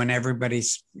beginning, when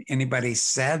anybody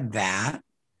said that,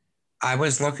 I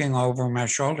was looking over my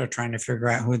shoulder trying to figure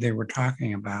out who they were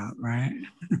talking about, right?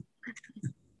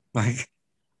 Like,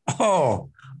 oh,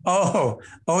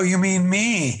 you mean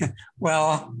me?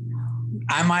 Well,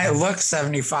 I might look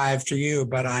 75 to you,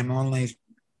 but I'm only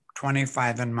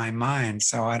 25 in my mind.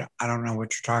 So I don't know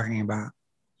what you're talking about.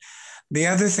 The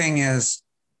other thing is,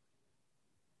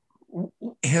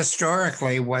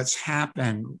 historically, what's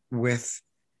happened with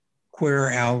queer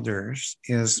elders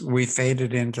is we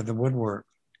faded into the woodwork.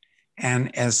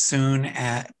 And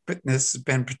but this has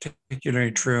been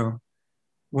particularly true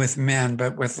with men,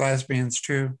 but with lesbians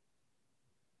too.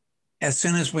 As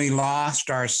soon as we lost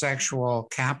our sexual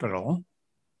capital,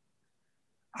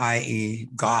 i.e.,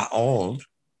 got old,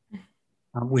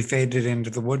 we faded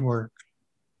into the woodwork,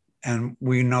 and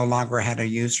we no longer had a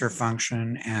user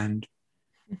function and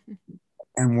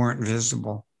weren't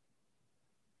visible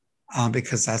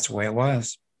because that's the way it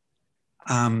was.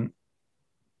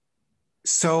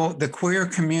 So the queer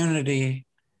community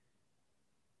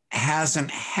hasn't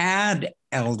had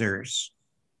elders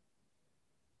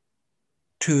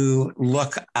to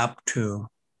look up to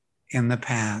in the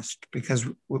past because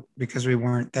we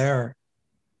weren't there.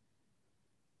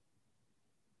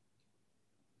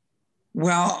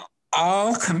 Well,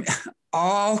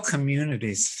 all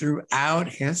communities throughout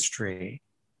history,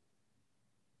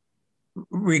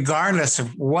 regardless of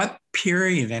what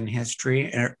period in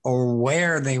history or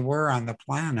where they were on the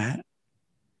planet,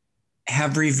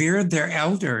 have revered their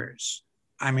elders.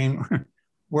 I mean,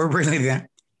 we're really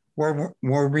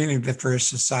the first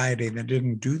society that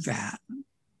didn't do that.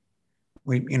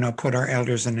 We, put our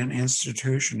elders in an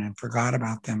institution and forgot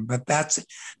about them. But that's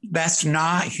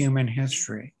not human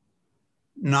history,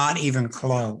 not even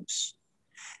close.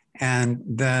 And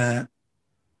the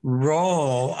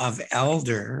role of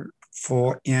elder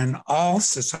in all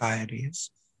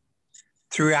societies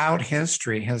throughout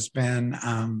history has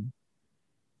been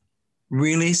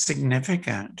really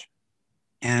significant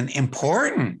and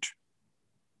important.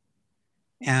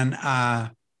 And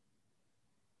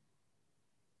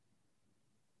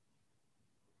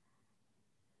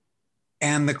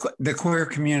the queer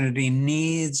community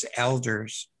needs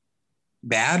elders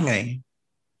badly.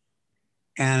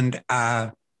 And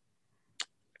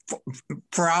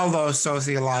for all those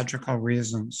sociological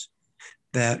reasons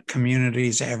that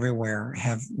communities everywhere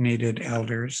have needed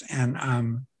elders. And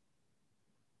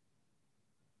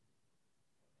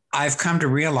I've come to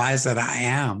realize that I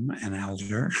am an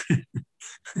elder.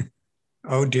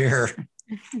 Oh dear.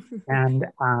 And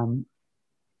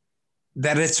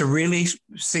that it's a really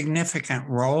significant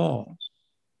role,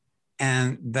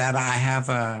 and that I have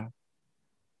a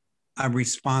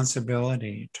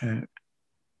responsibility to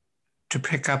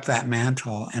pick up that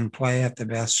mantle and play it the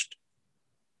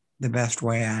best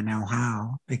way I know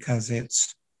how, because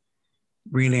it's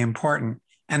really important.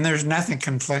 And there's nothing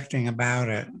conflicting about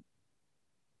it.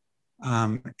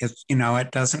 It's,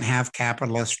 it doesn't have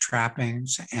capitalist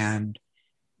trappings, and,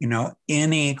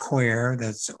 any queer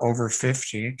that's over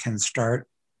 50 can start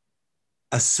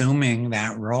assuming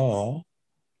that role.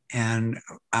 And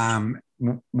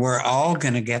we're all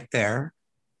going to get there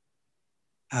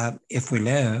if we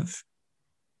live.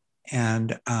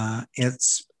 And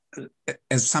it's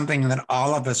something that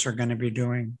all of us are going to be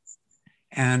doing.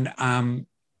 And I'm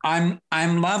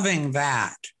loving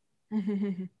that.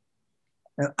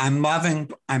 I'm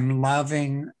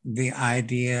loving the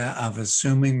idea of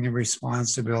assuming the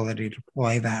responsibility to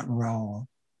play that role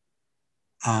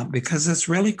because it's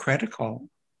really critical.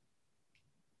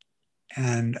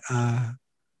 And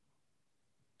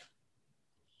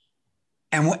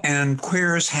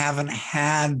queers haven't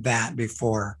had that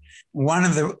before. One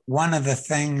of the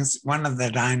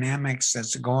dynamics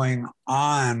that's going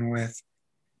on with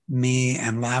me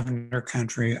and Lavender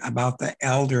Country about the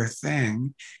elder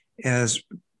thing is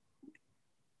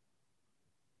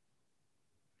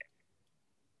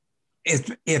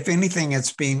if anything,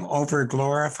 it's being over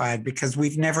glorified because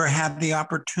we've never had the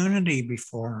opportunity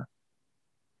before.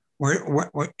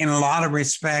 We're in a lot of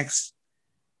respects,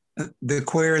 the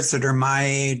queers that are my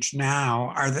age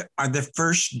now are the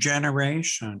first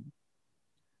generation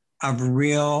of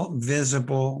real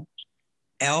visible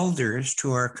elders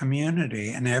to our community,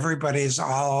 and everybody's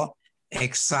all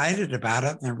excited about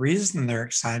it. And the reason they're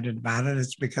excited about it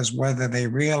is because whether they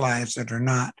realize it or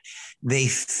not, they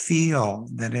feel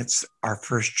that it's our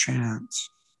first chance.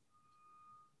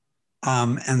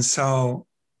 And so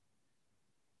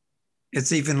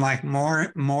it's even like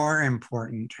more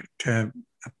important to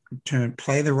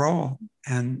play the role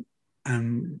and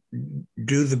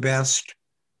do the best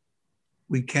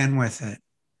we can with it.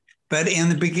 But in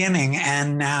the beginning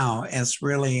and now, it's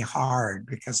really hard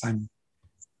because I'm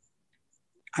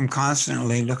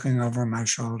constantly looking over my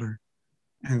shoulder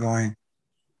and going,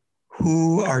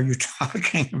 who are you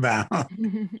talking about?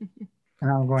 And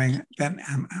I'm going, then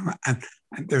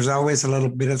there's always a little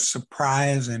bit of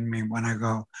surprise in me when I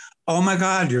go, oh my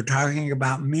God, you're talking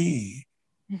about me.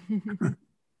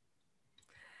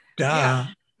 Duh.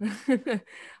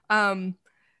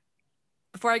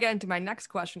 Before I get into my next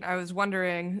question, I was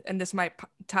wondering, and this might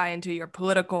tie into your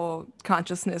political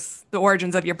consciousness, the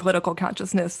origins of your political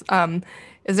consciousness.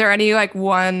 Is there any like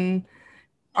one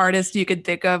artist you could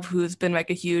think of who's been like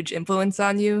a huge influence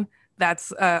on you?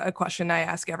 That's a question I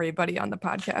ask everybody on the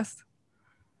podcast.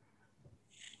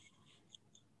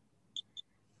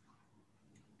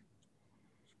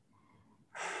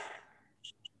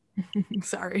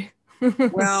 Sorry.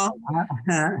 Well,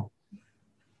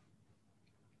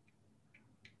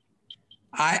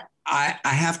 I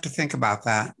have to think about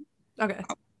that. Okay.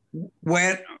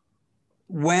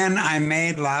 When I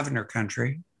made Lavender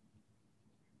Country,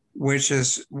 which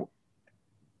is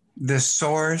the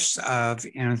source of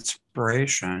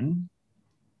inspiration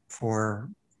for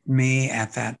me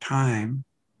at that time,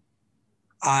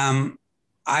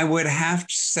 I would have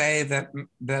to say that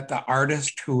the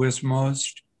artist who was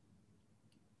most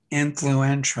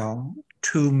influential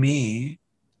to me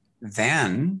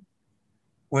then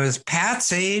was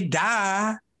Patsy,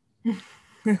 duh,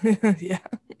 Yeah.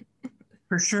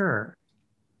 for sure.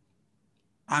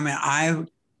 I mean,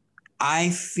 I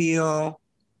feel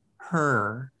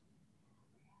her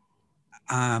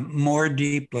more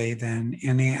deeply than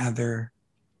any other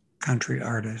country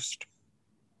artist,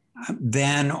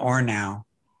 then or now.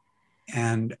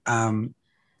 And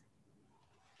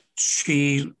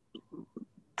she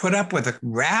put up with a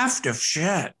raft of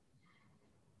shit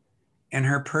in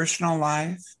her personal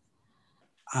life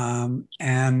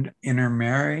and in her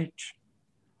marriage.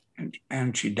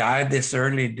 And she died this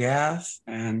early death.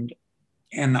 And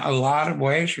in a lot of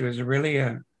ways, she was really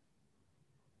a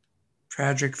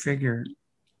tragic figure.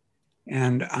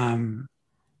 And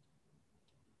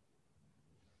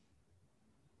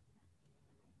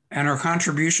her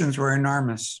contributions were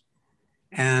enormous.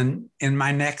 And in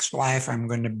my next life, I'm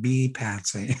going to be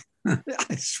Patsy.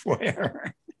 I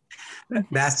swear.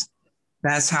 That's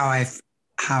how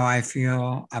I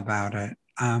feel about it.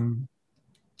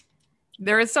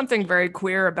 There is something very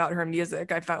queer about her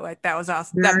music. I felt like that was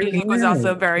also that meaning was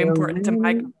also very important to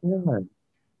my.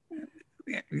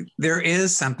 There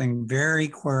is something very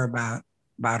queer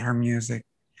about her music,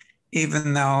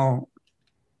 even though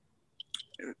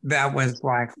that was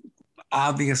like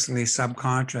obviously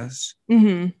subconscious.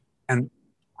 Mm-hmm. And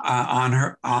on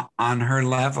her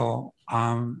level,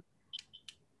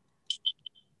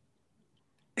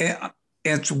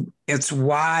 it's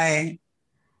why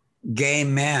gay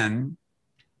men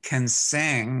can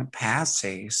sing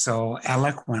Patsy so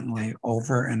eloquently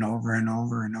over and over and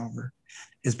over and over,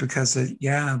 is because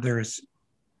there's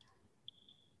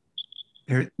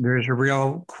a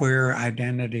real queer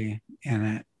identity in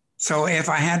it. So if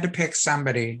I had to pick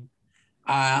somebody,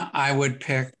 I would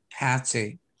pick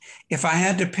Patsy. If I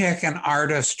had to pick an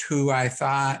artist who I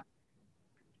thought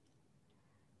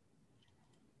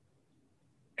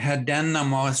had done the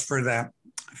most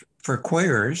for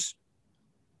queers,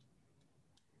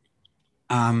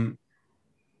 Dolly.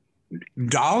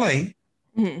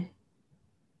 Mm-hmm.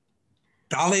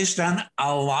 Dolly's done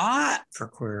a lot for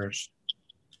queers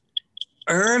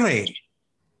early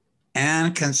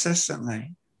and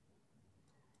consistently.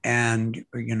 And,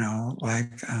 you know,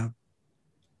 like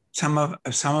some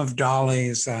of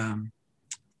Dolly's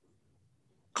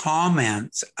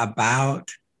comments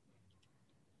about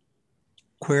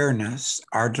queerness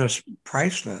are just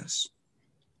priceless.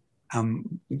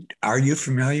 Are you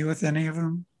familiar with any of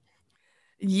them?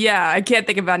 Yeah, I can't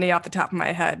think of any off the top of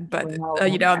my head, but Well,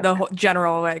 you know, the whole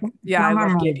general like, yeah, I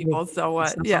love gay people, so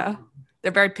what? Yeah,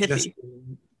 they're very pithy.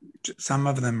 Some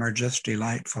of them are just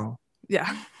delightful.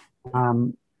 Yeah.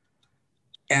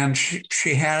 And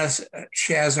she has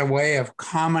a way of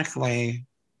comically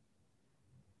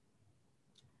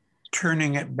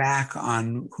turning it back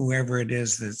on whoever it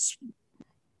is that's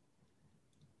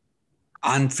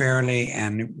unfairly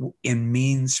and in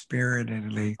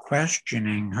mean-spiritedly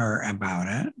questioning her about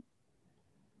it.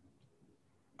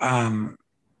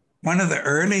 One of the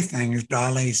early things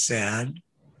Dolly said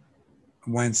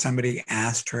when somebody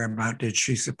asked her about did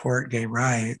she support gay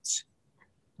rights,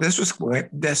 this is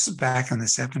back in the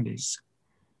 70s.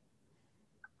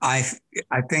 I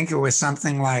think it was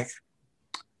something like,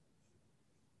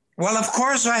 well, of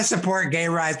course I support gay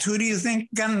rights. Who do you think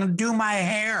gonna do my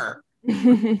hair?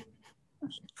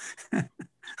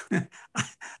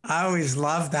 I always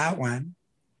loved that one.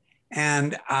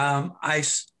 And I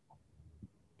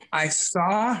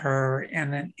saw her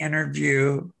in an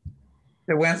interview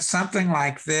that went something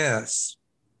like this.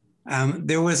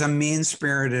 There was a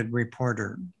mean-spirited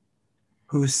reporter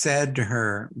who said to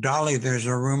her, "Dolly, there's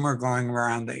a rumor going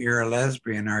around that you're a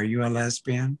lesbian. Are you a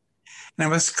lesbian?" And it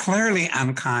was clearly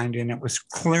unkind and it was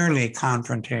clearly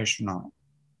confrontational.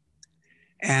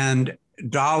 And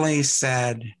Dolly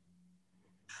said,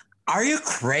 "Are you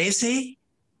crazy?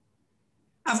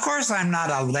 Of course I'm not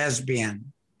a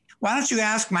lesbian. Why don't you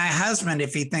ask my husband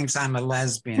if he thinks I'm a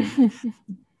lesbian?"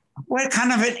 "What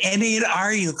kind of an idiot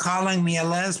are you calling me a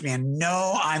lesbian?"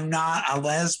 "No, I'm not a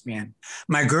lesbian.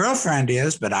 My girlfriend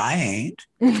is, but I ain't."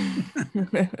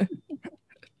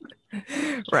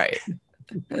 Right.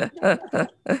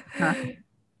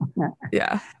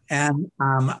 Yeah. And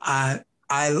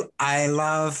I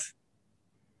love.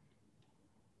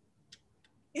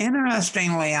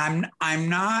 Interestingly, I'm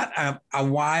not a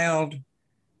wild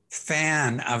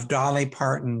fan of Dolly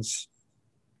Parton's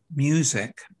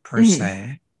music per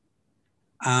se.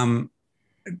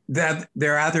 That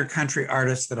there are other country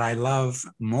artists that I love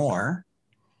more,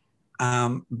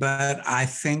 but I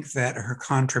think that her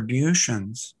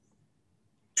contributions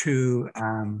to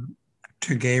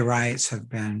gay rights have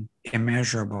been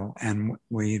immeasurable, and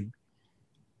we'd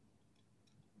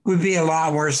be a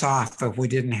lot worse off if we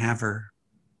didn't have her.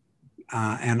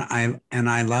 And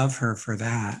I love her for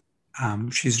that.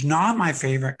 She's not my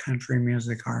favorite country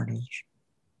music artist.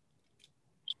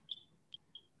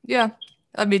 Yeah.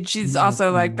 I mean, she's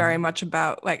also like very much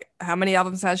about like how many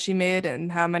albums has she made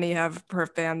and how many have her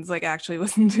fans like actually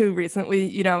listened to recently.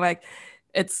 You know, like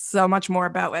it's so much more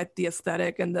about like the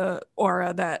aesthetic and the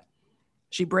aura that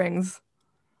she brings.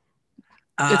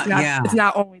 It's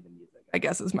not only the music, I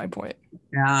guess is my point.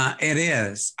 Yeah, it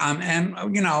is.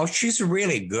 And you know, she's a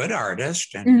really good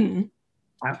artist, and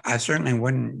I certainly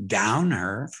wouldn't down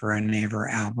her for any of her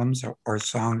albums or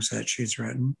songs that she's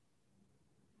written.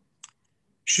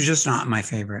 She's just not my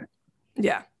favorite.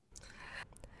 Yeah.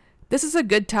 This is a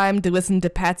good time to listen to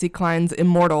Patsy Cline's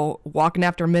immortal Walking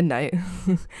After Midnight.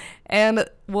 And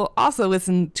we'll also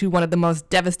listen to one of the most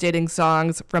devastating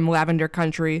songs from Lavender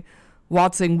Country,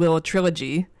 Waltzing Willow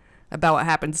Trilogy, about what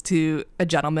happens to a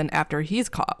gentleman after he's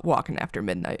caught walking after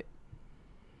midnight.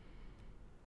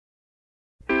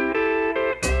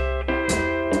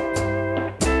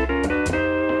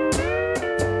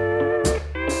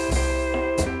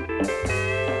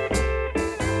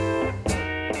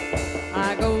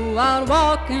 I go out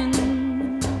walking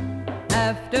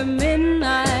after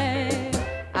midnight,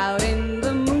 out in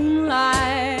the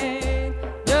moonlight,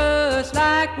 just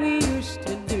like we used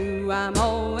to do. I'm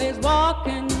always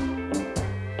walking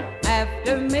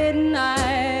after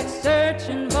midnight,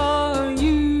 searching for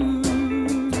you.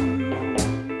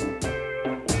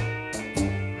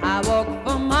 I walk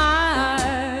for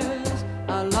miles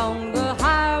along the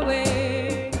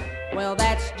highway. Well,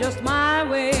 that's just my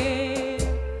way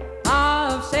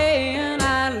of saying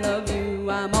I love you.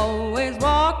 I'm always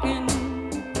walking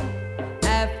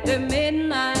after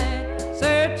midnight,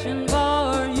 searching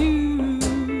for you.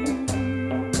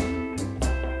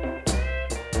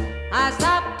 I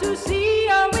stopped to see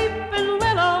a weeping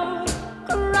willow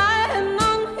crying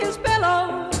on his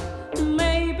pillow.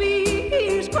 Maybe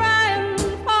he's crying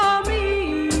for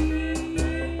me.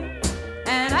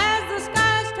 And as the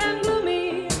skies turn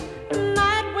gloomy,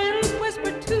 night winds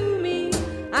whisper to me,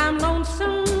 I'm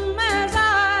lonesome as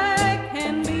I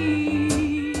can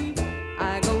be.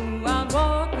 I go out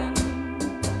walking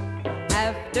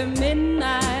after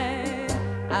midnight,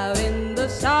 out in the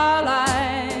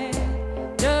starlight,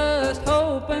 just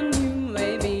hoping you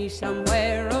may be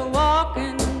somewhere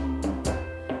a-walking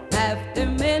after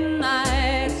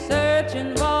midnight,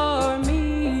 searching for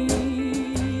me.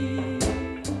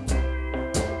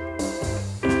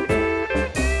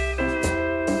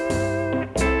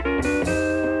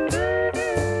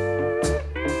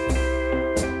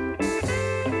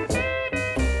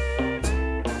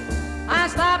 I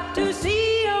stopped to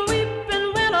see a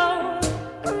weeping willow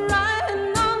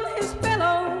crying on his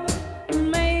pillow.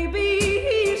 Maybe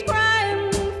he's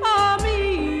crying for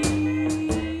me.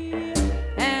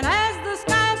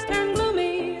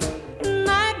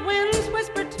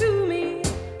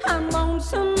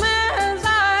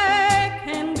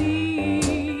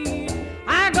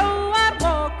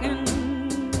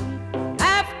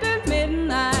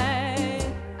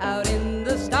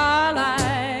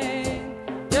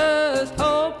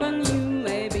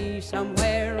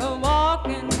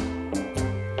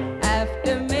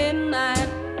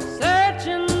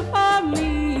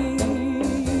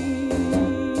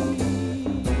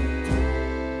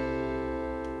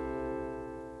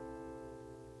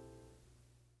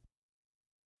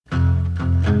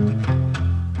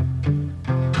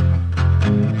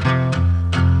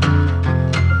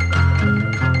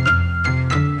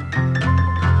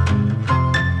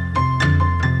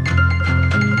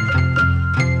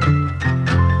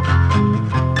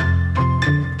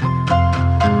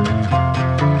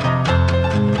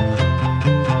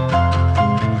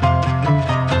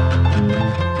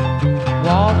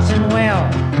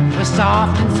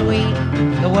 soft and sweet.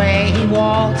 The way he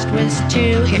waltzed was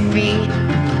to effete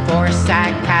for a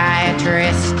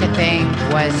psychiatrist to think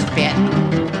was fitting.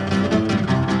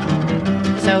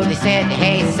 So they said,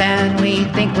 hey son, we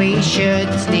think we should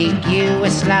sneak you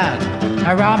a slug,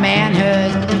 a raw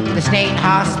manhood. The state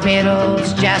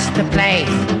hospital's just the place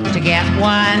to get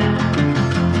one.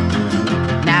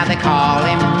 Now they call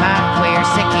him a queer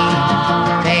sickie.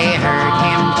 They herd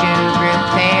him to group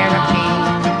therapy.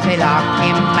 They lock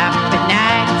him up at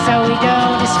night so he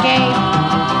don't escape.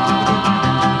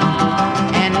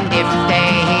 And if they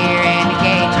hear any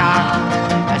gay talk,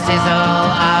 a sizzle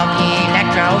of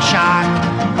electroshock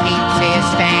keeps his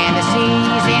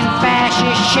fantasies in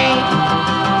fascist shape.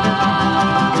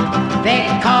 They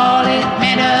call it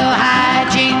mental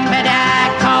hygiene, but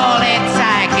I call it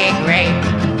psychic rape.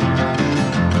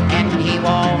 And he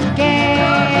won't get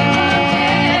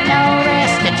no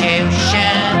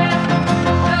restitution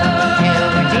till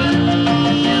we're dealing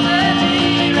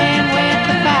with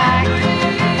the fact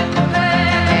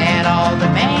that all the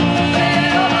mental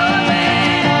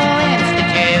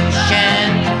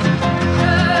institutions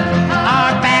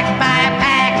are backed by a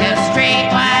pack of straight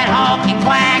white honky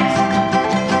quacks.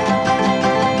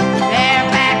 They're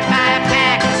backed by a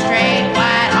pack of straight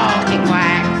white honky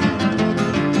quacks.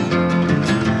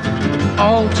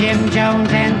 Old Jim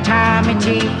Jones and Tommy T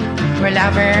were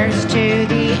lovers to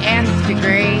the nth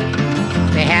degree.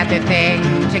 They had their thing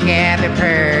together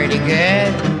pretty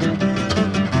good.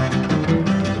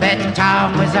 But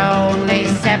Tom was only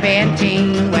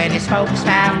 17 when his folks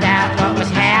found out what was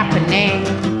happening.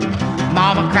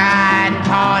 Mama cried and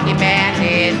Pa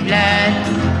demanded blood.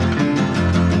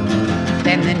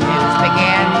 Then the news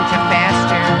began to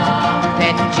fester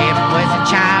that Jim was a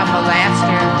child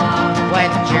molester.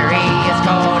 What jury is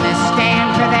gonna stand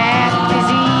for that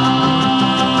disease?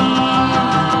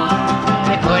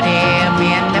 They put him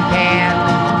in the pen.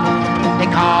 They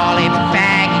call him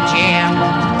Faggy Jim.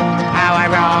 How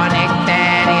ironic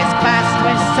that his bust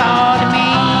was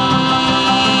sodomy.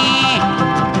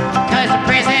 'Cause the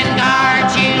prison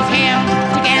guards use him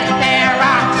to get their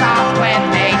rocks off when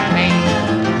they clean.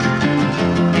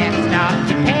 It's not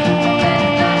depend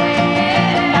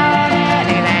on an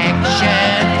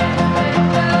election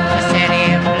to set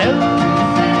him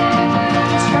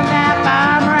loose from that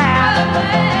bomb round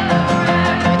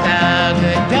with a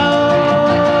good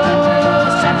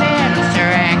dose of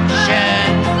insurrection.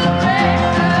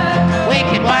 We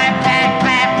could wipe that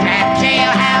claptrap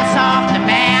jailhouse off the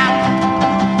map.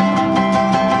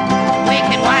 We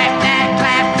could wipe that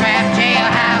claptrap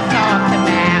jailhouse off the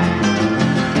map.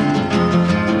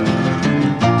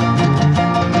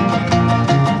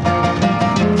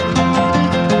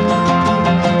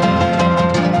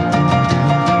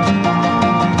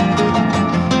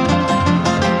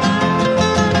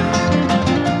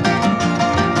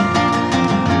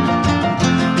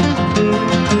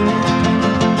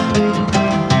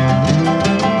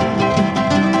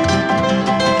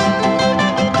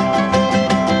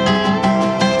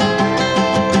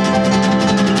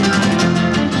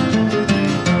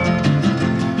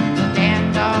 Dan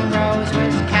Gone Rose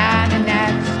was kinda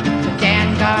nuts, but Dan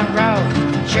Gone Rose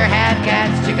sure had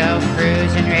guts to go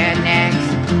cruising rednecks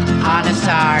on a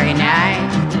sorry night.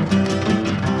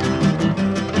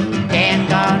 Dan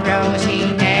Gone Rose, he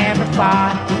never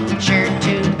fought, sure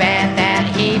too bad that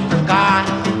he forgot.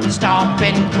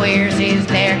 Stomping queers is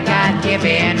their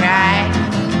God-given right.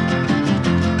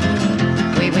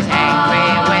 We was angry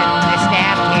when they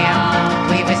stabbed him.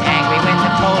 We was angry when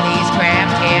the police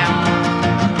grabbed him.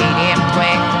 Beat him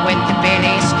quick with the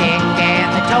billy stick and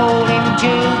they told him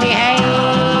to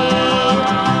behave.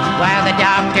 While the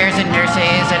doctors and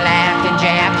nurses laughed and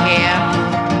jabbed him.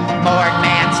 Morgue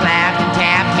man slapped and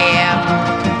tapped him.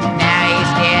 Now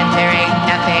he's dead, there ain't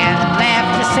nothing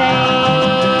left to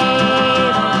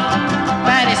save.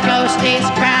 But his ghost is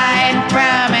crying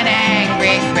from an angry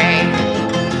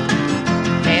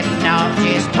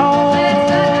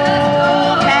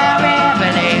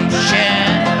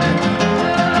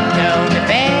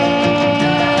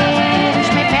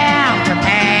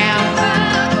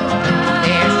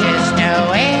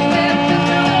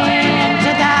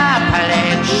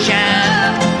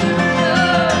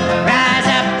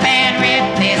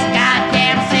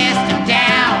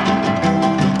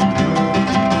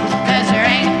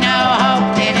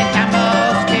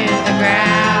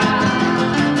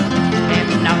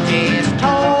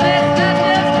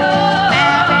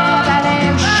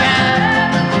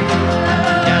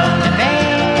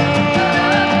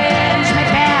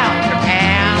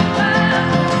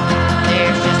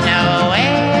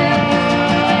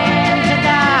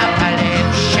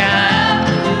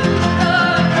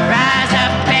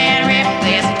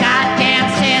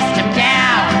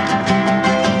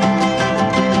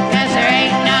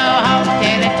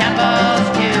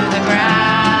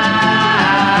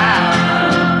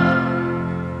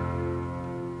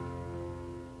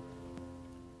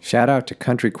Shout out to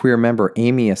Country Queer member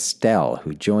Amy Estelle,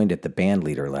 who joined at the band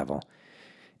leader level.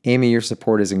 Amy, your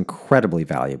support is incredibly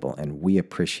valuable, and we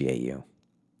appreciate you.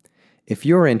 If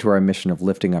you're into our mission of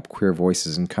lifting up queer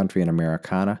voices in country and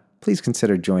Americana, please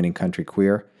consider joining Country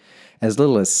Queer. As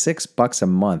little as $6 a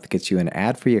month gets you an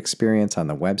ad-free experience on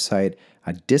the website,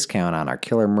 a discount on our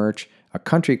killer merch, a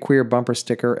Country Queer bumper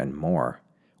sticker, and more.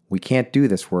 We can't do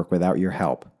this work without your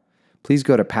help. Please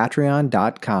go to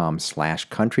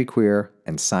patreon.com/countryqueer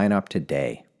and sign up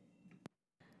today.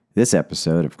 This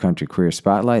episode of Country Queer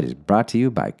Spotlight is brought to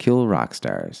you by Kill Rock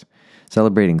Stars,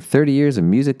 celebrating 30 years of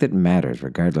music that matters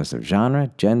regardless of genre,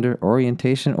 gender,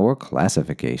 orientation, or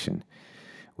classification.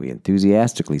 We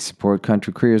enthusiastically support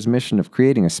Country Queer's mission of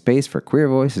creating a space for queer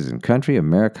voices in country,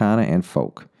 Americana, and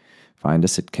folk. Find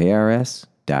us at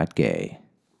krs.gay.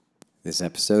 This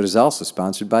episode is also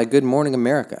sponsored by Good Morning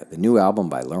America, the new album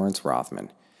by Lawrence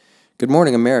Rothman. Good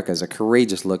Morning America is a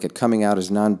courageous look at coming out as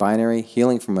non-binary,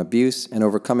 healing from abuse, and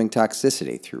overcoming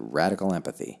toxicity through radical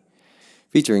empathy.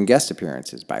 Featuring guest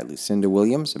appearances by Lucinda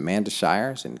Williams, Amanda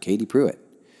Shires, and Katie Pruitt.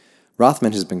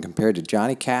 Rothman has been compared to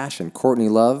Johnny Cash and Courtney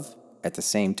Love at the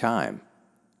same time.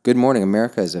 Good Morning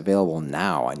America is available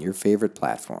now on your favorite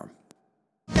platform.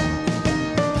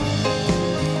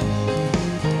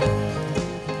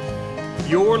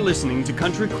 You're listening to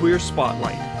Country Queer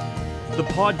Spotlight, the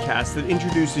podcast that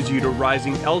introduces you to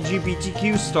rising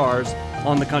LGBTQ stars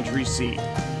on the country scene.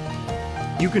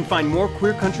 You can find more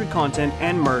queer country content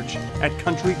and merch at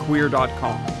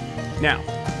countryqueer.com. Now,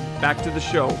 back to the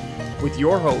show with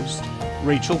your host,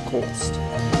 Rachel Kolst.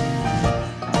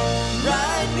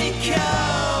 Ride me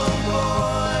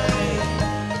cowboy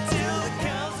till the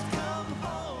cows come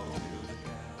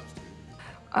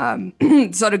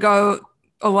home. So to go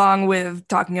along with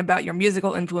talking about your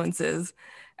musical influences,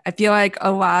 I feel like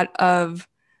a lot of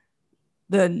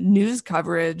the news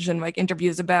coverage and like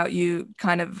interviews about you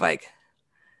kind of like,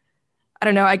 I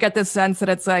don't know, I get this sense that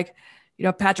it's like, you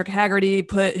know, Patrick Haggerty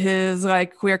put his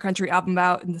like queer country album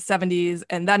out in the 70s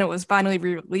and then it was finally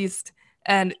re-released.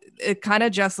 And it kind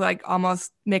of just like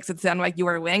almost makes it sound like you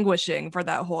were languishing for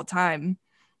that whole time,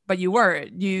 but you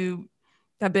weren't. You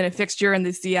have been a fixture in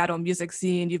the Seattle music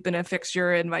scene. You've been a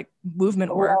fixture in like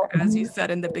movement work, as you said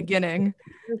in the beginning.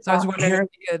 So I was wondering if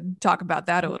you could talk about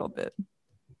that a little bit.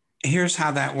 Here's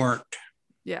how that worked.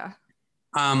 Yeah.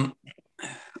 When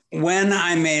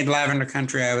I made Lavender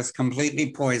Country, I was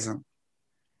completely poisoned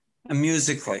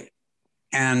musically.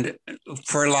 And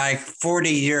for like 40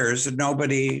 years,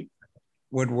 nobody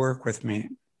would work with me.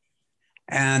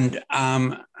 And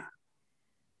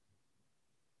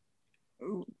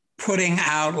putting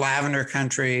out Lavender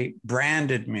Country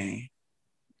branded me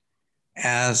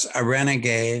as a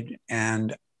renegade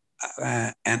and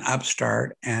an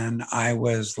upstart. And I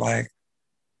was like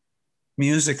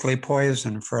musically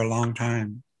poisoned for a long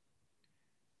time.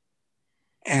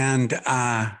 And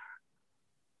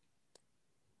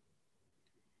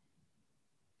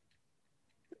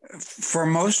for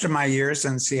most of my years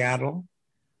in Seattle,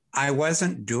 I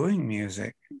wasn't doing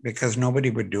music because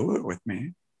nobody would do it with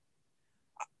me.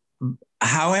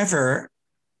 However,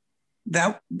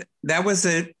 that was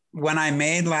it. When I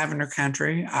made Lavender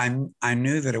Country, I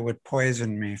knew that it would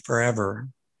poison me forever.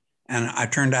 And I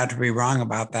turned out to be wrong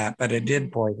about that, but it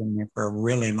did poison me for a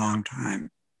really long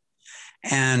time.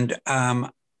 And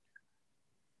I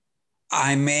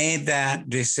made that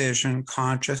decision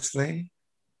consciously,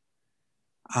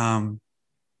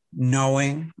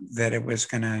 knowing that it was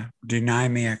going to deny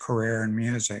me a career in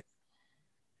music.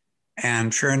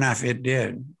 And sure enough, it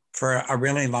did for a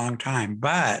really long time.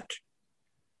 But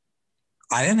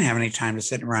I didn't have any time to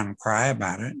sit around and cry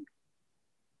about it.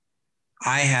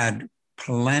 I had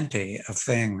plenty of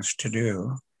things to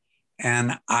do.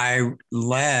 And I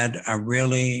led a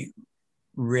really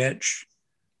rich,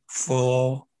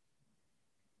 full,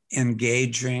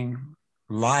 engaging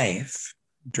life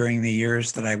during the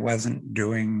years that I wasn't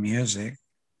doing music,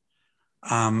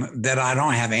 that I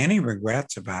don't have any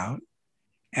regrets about.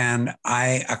 And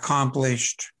I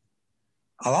accomplished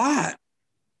a lot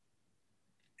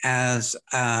as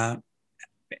a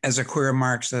queer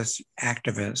Marxist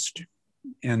activist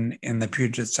in the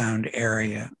Puget Sound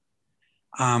area.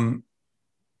 And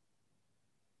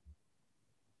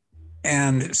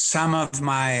some of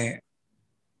my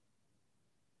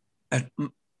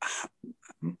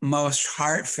most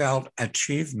heartfelt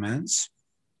achievements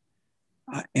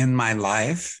in my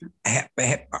life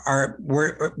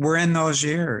were in those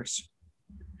years.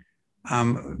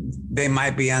 They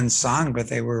might be unsung, but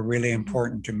they were really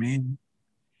important to me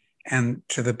and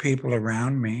to the people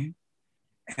around me.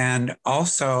 And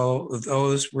also,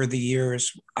 those were the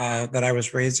years that I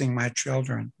was raising my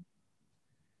children.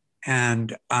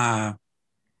 And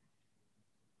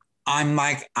I'm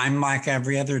like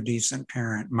every other decent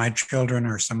parent. My children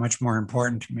are so much more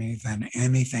important to me than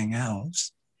anything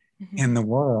else in the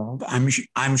world.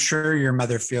 I'm sure your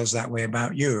mother feels that way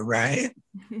about you, right?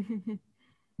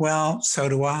 Well, so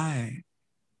do I.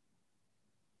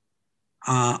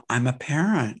 I'm a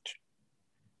parent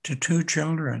to two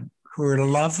children who are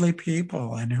lovely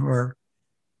people and who are,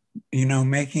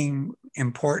 making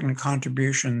important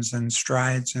contributions and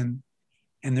strides in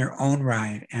their own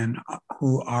right, and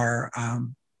who are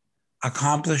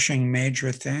accomplishing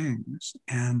major things.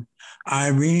 And I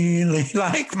really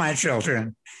like my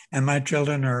children, and my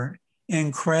children are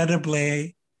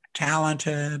incredibly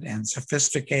talented and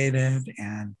sophisticated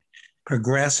and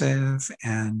progressive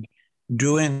and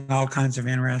doing all kinds of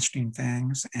interesting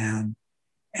things. And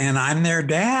I'm their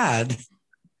dad.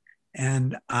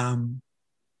 And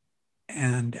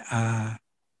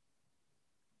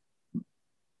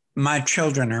my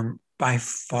children are by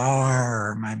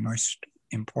far my most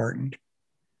important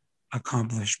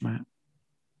accomplishment.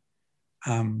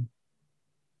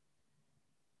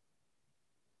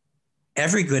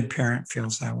 Every good parent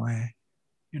feels that way,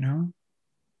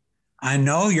 I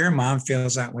know your mom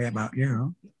feels that way about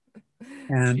you.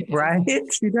 And right,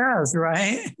 she does,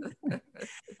 right?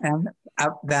 And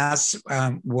that's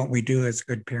what we do as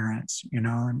good parents,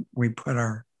 and we put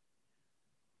our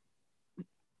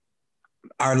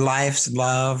life's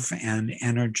love and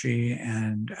energy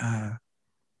and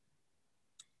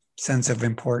sense of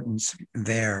importance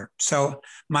there. So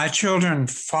my children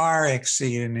far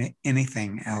exceed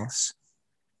anything else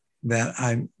that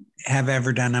I have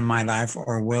ever done in my life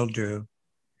or will do.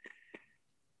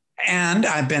 And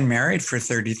I've been married for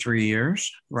 33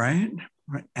 years, right?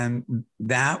 And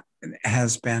that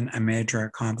has been a major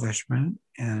accomplishment.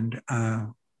 And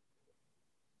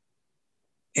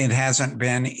it hasn't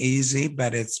been easy,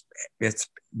 but it's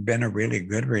been a really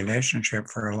good relationship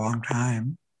for a long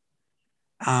time.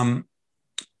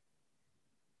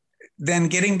 Then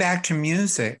getting back to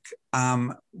music,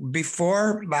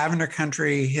 before Lavender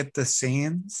Country hit the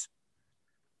scenes,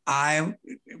 I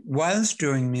was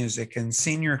doing music in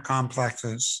senior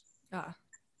complexes.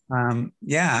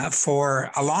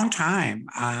 For a long time,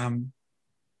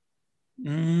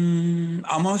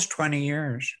 almost 20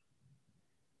 years.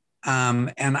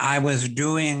 And I was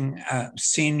doing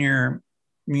senior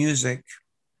music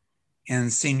in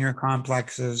senior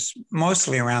complexes,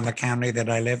 mostly around the county that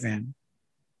I live in,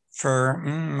 for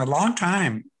a long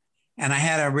time. And I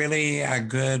had a really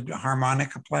good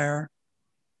harmonica player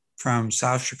from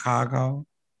South Chicago,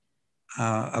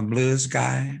 a blues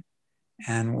guy.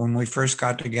 And when we first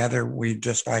got together, we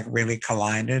just really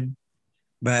collided.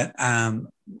 But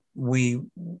we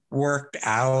worked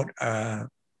out a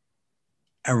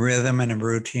rhythm and a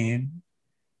routine.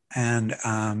 And,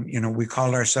 we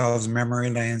called ourselves Memory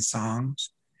Lane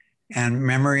Songs. And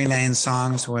Memory Lane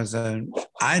Songs was an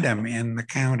item in the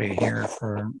county here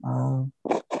for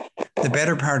the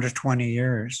better part of 20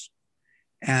 years.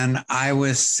 And I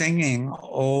was singing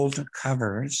old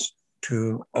covers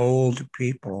to old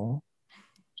people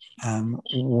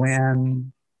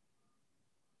when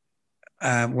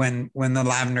the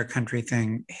Lavender Country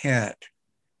thing hit.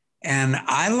 And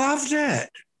I loved it.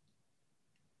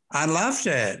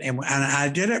 And I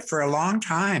did it for a long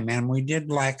time. And we did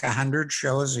 100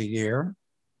 shows a year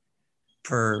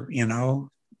for,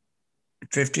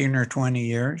 15 or 20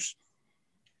 years.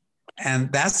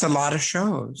 And that's a lot of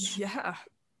shows. Yeah.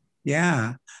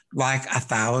 Yeah.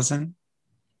 1,000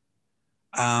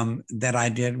 that I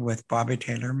did with Bobby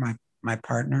Taylor, my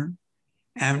partner.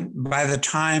 And by the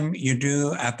time you do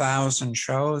 1,000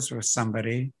 shows with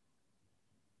somebody,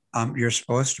 you're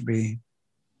supposed to be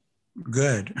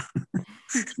good.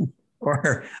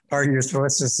 or you're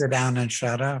supposed to sit down and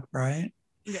shut up, right?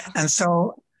 Yeah. And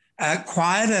so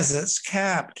quiet as it's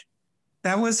kept,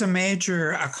 that was a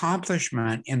major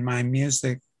accomplishment in my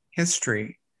music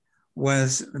history,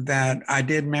 was that I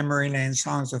did Memory Lane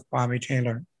Songs with Bobby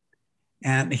Taylor.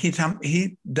 And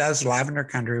he does Lavender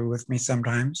Country with me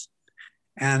sometimes.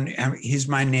 And he's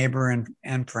my neighbor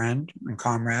and friend and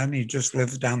comrade. And he just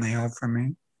lives down the hill from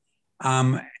me.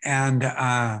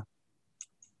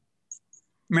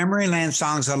 Memory Lane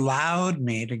Songs allowed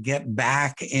me to get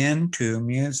back into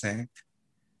music.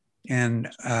 And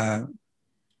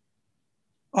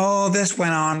this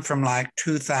went on from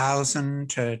 2000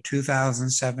 to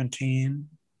 2017.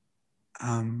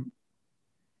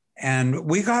 And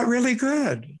we got really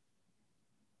good.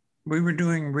 We were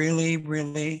doing really,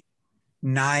 really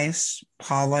nice,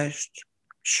 polished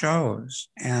shows.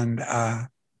 And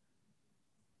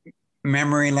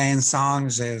Memory Lane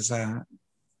Songs is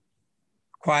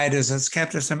quiet as it's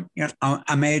kept us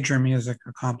a major music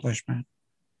accomplishment.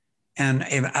 And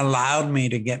it allowed me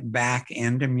to get back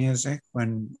into music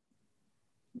when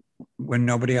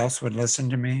nobody else would listen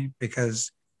to me,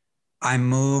 because I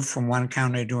moved from one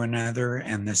county to another,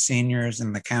 and the seniors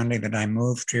in the county that I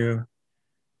moved to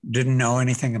didn't know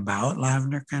anything about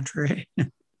Lavender Country.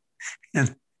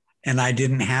 and I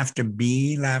didn't have to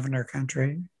be Lavender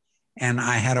Country. And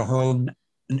I had a whole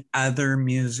other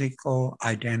musical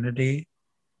identity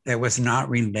that was not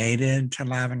related to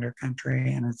Lavender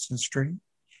Country and its history,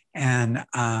 and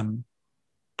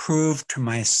proved to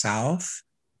myself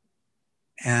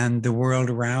and the world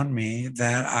around me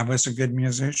that I was a good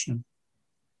musician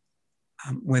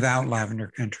without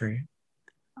Lavender Country.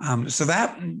 So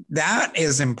that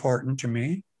is important to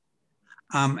me.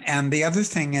 And the other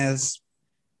thing is,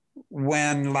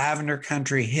 when Lavender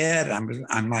Country hit,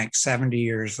 I'm like 70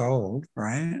 years old,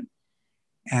 right?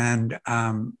 And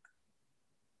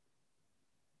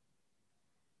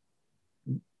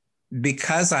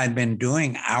because I'd been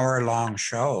doing hour-long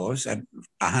shows at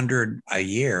 100 a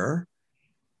year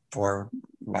for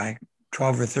like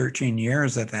 12 or 13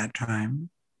 years at that time,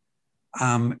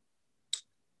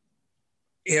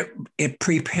 it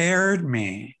prepared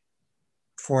me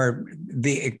for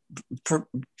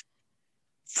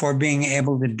being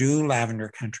able to do Lavender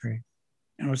Country.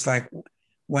 And it was like,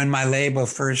 when my label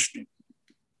first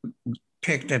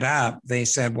picked it up, they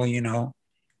said, well,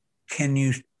 can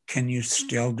you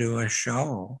still do a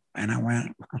show? And I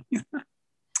went,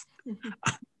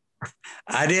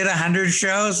 I did 100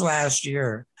 shows last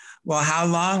year. Well, how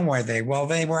long were they? Well,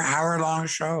 they were hour-long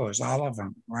shows, all of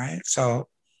them, right? So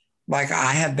like,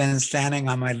 I had been standing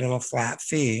on my little flat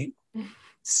feet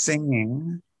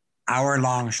singing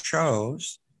hour-long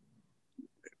shows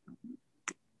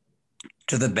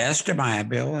to the best of my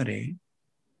ability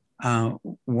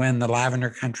when the Lavender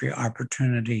Country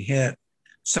opportunity hit.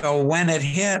 So when it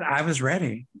hit, I was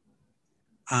ready.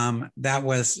 That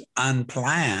was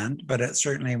unplanned, but it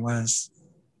certainly was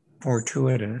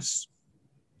fortuitous,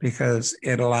 because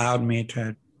it allowed me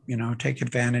to, take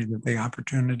advantage of the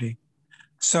opportunity.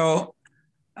 So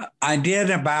I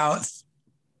did about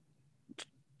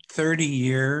 30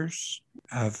 years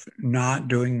of not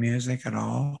doing music at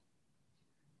all,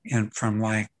 and from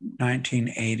like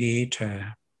 1980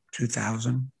 to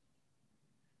 2000.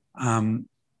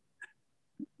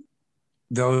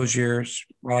 Those years,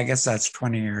 well, I guess that's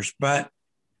 20 years, but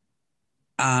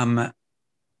let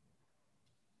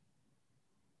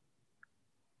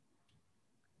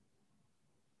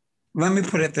me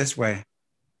put it this way.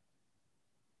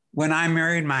 When I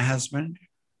married my husband,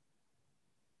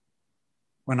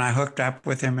 when I hooked up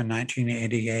with him in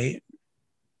 1988,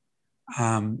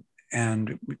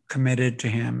 and committed to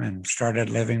him and started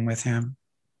living with him,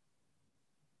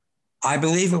 I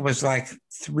believe it was like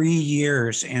 3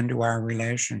 years into our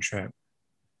relationship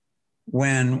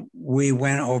when we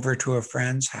went over to a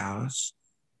friend's house,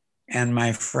 and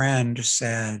my friend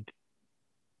said,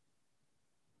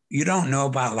 you don't know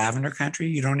about Lavender Country?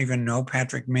 You don't even know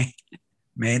Patrick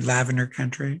made Lavender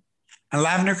Country? And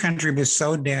Lavender Country was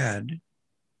so dead.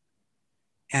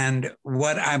 And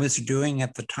what I was doing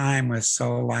at the time was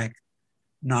so like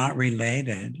not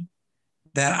related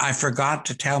that I forgot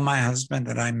to tell my husband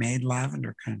that I made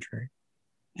Lavender Country.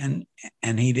 And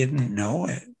he didn't know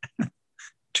it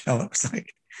till it was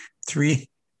like three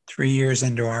years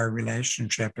into our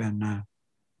relationship. And,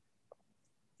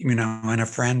 and a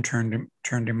friend turned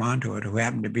him onto it, who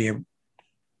happened to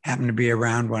be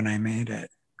around when I made it.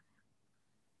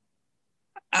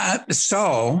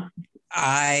 So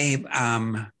I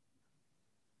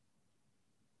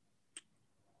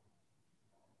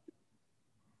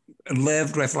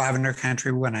lived with Lavender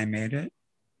Country when I made it,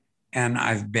 and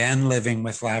I've been living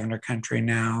with Lavender Country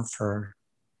now for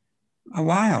a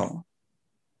while.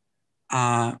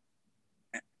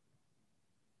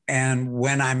 And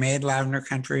when I made Lavender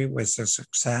Country, it was a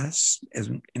success as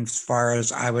far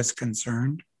as I was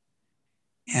concerned.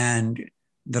 And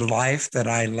the life that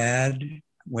I led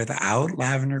without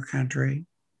Lavender Country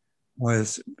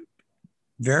was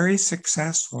very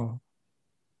successful.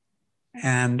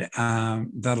 And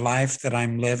the life that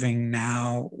I'm living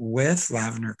now with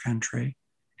Lavender Country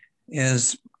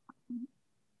is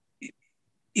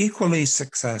equally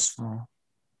successful.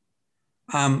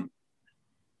 I'm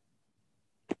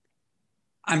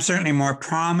certainly more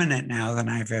prominent now than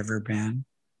I've ever been,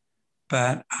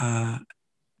 but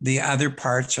the other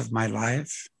parts of my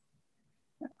life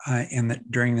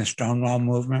during the Stonewall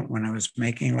movement, when I was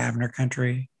making Lavender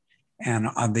Country, and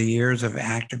on the years of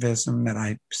activism that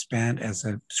I spent as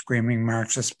a screaming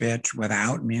Marxist bitch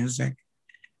without music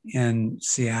in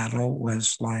Seattle,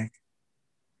 was like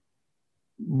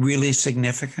really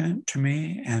significant to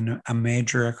me and a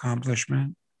major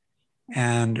accomplishment.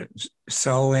 And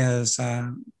so is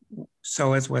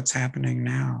what's happening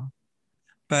now.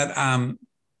 But I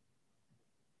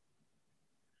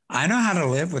know how to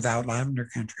live without Lavender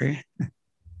Country.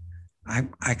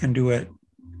 I can do it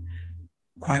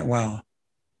quite well.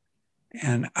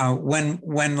 And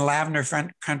when Lavender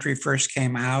Country first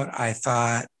came out, I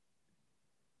thought,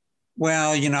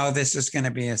 well, this is going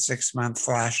to be a 6-month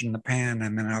flash in the pan,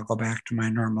 and then I'll go back to my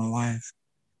normal life.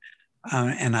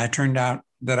 And I turned out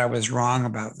that I was wrong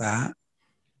about that.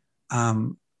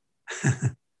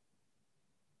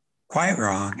 Quite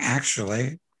wrong,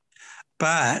 actually.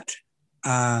 But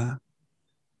I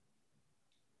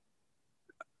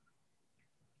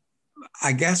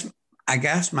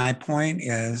guess my point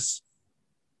is,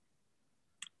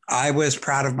 I was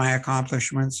proud of my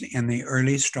accomplishments in the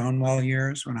early Stonewall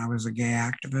years when I was a gay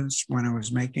activist, when I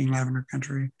was making Lavender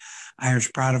Country. I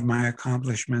was proud of my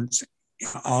accomplishments in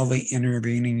all the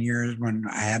intervening years when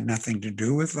I had nothing to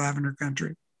do with Lavender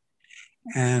Country.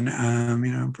 And,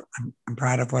 I'm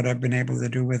proud of what I've been able to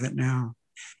do with it now.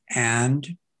 And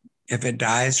if it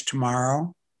dies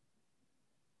tomorrow,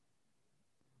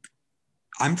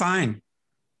 I'm fine.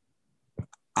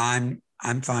 I'm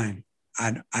fine.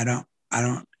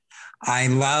 I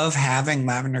love having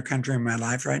Lavender Country in my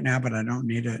life right now, but I don't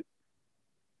need it.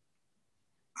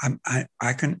 I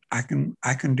can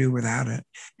do without it.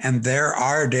 And there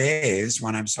are days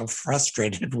when I'm so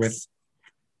frustrated with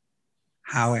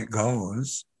how it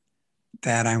goes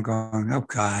that I'm going, oh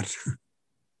God,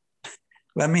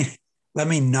 let me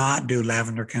not do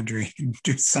Lavender Country and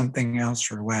do something else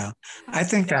for a while. I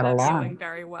think that a lot. Going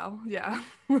very well. Yeah.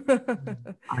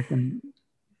 I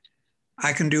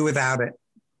can do without it,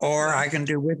 or I can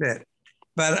do with it.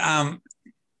 But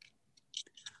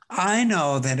I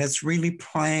know that it's really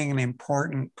playing an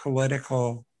important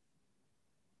political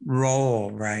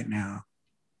role right now.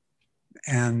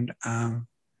 And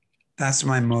that's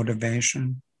my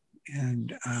motivation.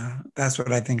 And that's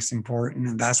what I think is important.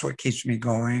 And that's what keeps me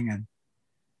going. And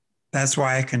that's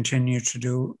why I continue to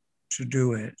do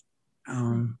it.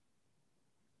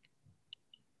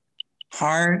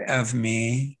 Part of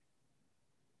me,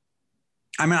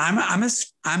 I mean, I'm a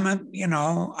stage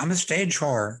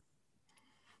whore.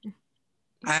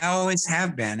 I always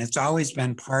have been. It's always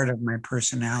been part of my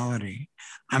personality.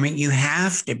 I mean, you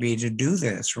have to be to do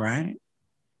this, right?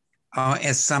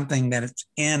 It's something that it's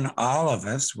in all of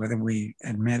us, whether we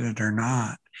admit it or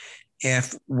not.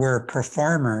 If we're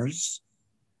performers,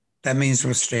 that means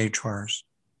we're stage whores.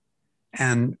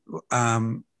 And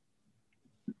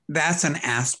that's an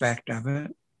aspect of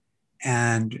it.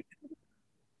 And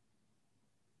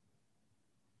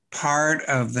part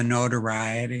of the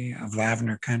notoriety of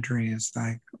Lavender Country is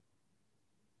like,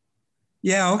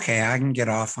 yeah, okay, I can get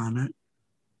off on it.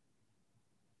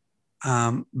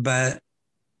 But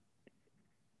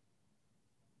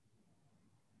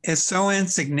it's so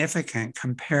insignificant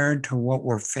compared to what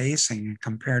we're facing and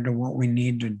compared to what we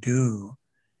need to do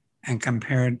and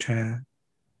compared to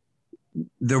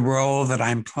the role that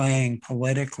I'm playing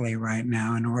politically right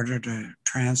now in order to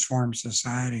transform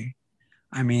society.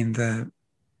 I mean, the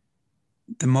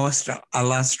most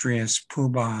illustrious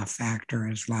poobah factor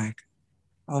is like,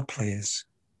 oh, please,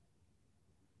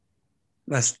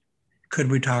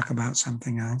 could we talk about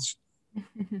something else?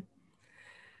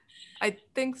 I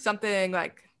think something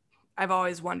like I've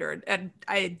always wondered, and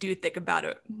I do think about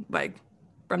it like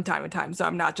from time to time, so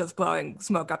I'm not just blowing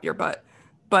smoke up your butt,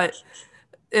 but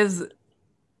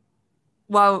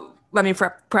let me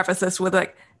preface this with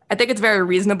like, I think it's very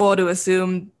reasonable to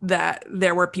assume that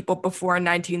there were people before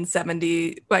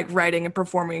 1970 like writing and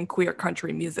performing queer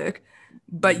country music,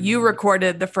 but you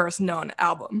recorded the first known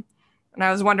album. And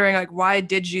I was wondering, like, why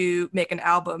did you make an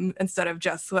album instead of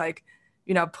just like,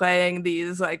 playing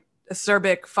these like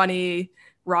acerbic, funny,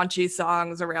 raunchy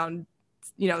songs around,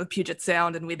 the Puget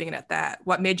Sound and leaving it at that?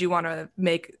 What made you want to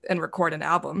make and record an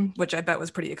album, which I bet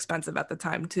was pretty expensive at the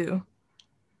time too?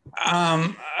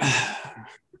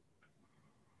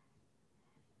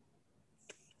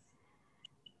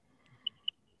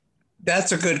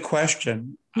 That's a good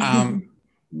question.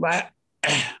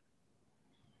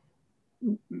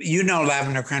 You know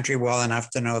Lavender Country well enough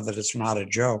to know that it's not a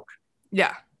joke.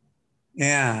 Yeah.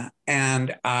 Yeah.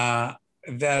 And that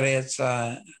it's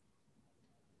a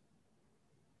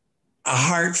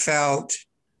heartfelt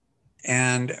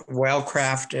and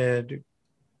well-crafted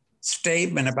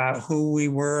statement about who we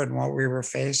were and what we were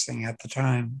facing at the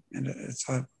time. And it's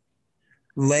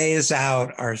lays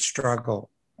out our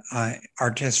struggle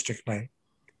artistically.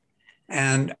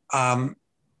 And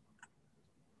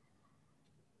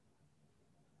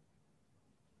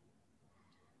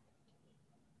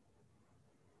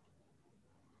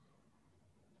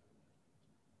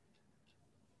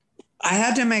I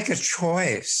had to make a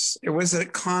choice. It was a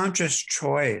conscious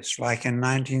choice, like in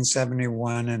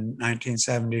 1971 and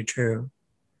 1972,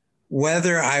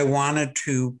 whether I wanted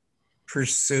to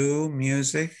pursue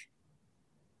music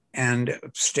and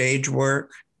stage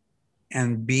work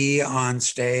and be on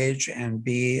stage and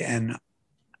be an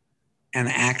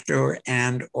actor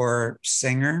and or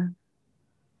singer,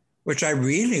 which I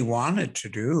really wanted to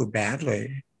do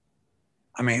badly.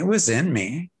 I mean, it was in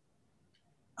me.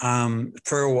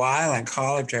 For a while in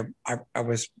college, I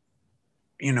was,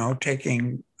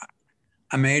 taking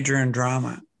a major in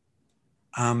drama.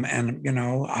 And,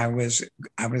 I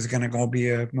was going to go be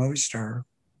a movie star.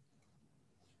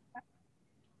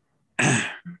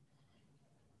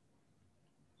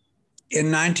 In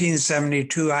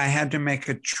 1972, I had to make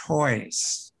a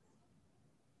choice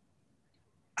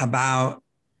about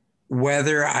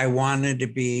whether I wanted to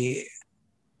be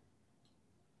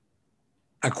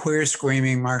a queer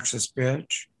screaming Marxist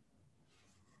bitch,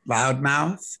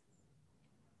 loudmouth,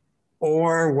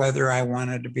 or whether I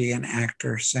wanted to be an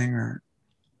actor, singer.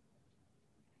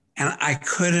 And I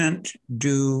couldn't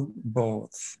do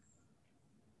both.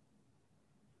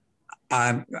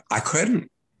 I couldn't.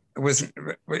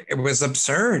 It was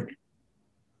absurd.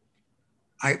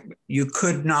 You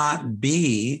could not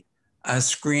be a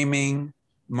screaming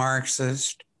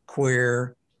Marxist,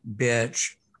 queer,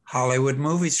 bitch, Hollywood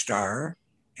movie star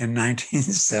in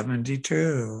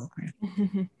 1972.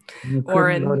 Or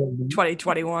in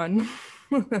 2021.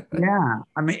 Yeah.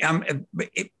 I mean,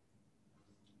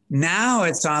 now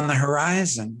it's on the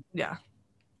horizon. Yeah.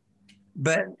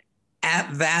 But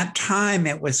at that time,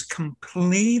 it was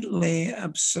completely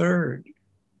absurd.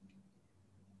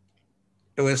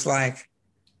 It was like,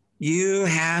 you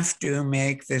have to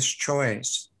make this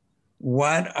choice.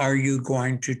 What are you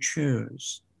going to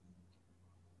choose?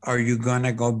 Are you going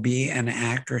to go be an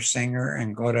actor, singer,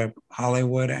 and go to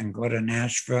Hollywood and go to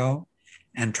Nashville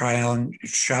and try and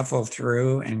shuffle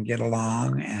through and get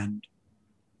along and,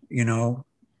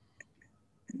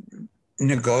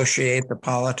 negotiate the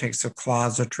politics of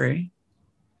closetry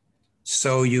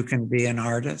so you can be an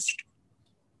artist?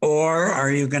 Or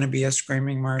are you going to be a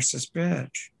screaming Marxist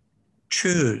bitch?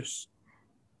 Choose.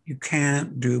 You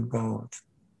can't do both.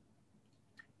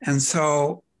 And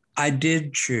so I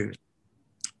did choose.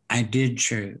 In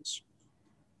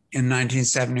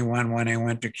 1971 when I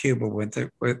went to Cuba with the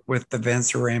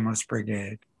Venceremos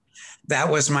Brigade.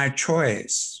 That was my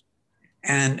choice.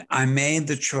 And I made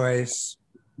the choice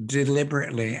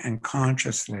deliberately and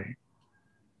consciously.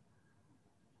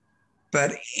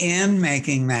 But in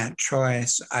making that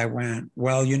choice, I went,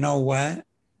 well, you know what?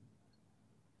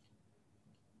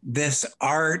 This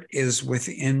art is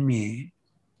within me,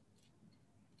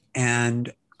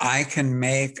 and I can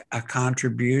make a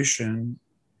contribution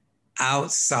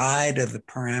outside of the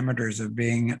parameters of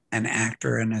being an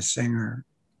actor and a singer.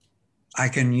 I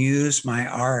can use my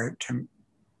art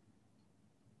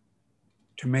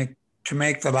to make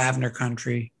the Lavender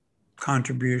Country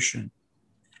contribution.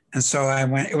 And so I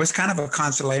went, it was kind of a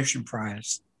consolation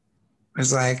prize. It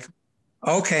was like,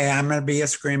 okay, I'm going to be a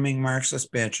screaming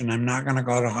Marxist bitch and I'm not going to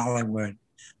go to Hollywood,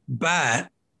 but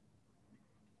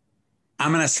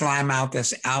I'm going to slam out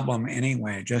this album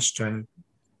anyway, just to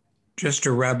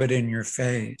rub it in your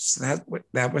face.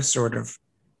 That was sort of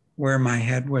where my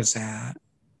head was at.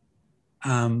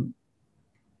 And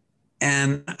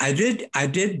I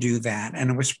did do that.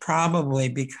 And it was probably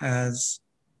because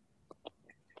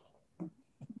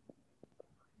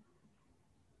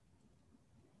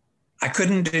I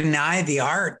couldn't deny the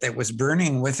art that was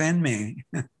burning within me.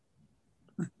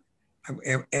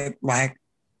 It like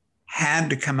had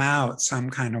to come out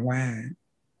some kind of way.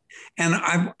 And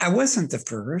I wasn't the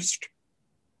first.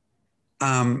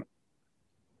 I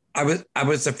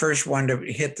was the first one to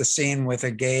hit the scene with a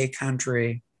gay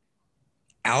country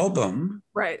album.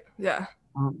 Right. Yeah.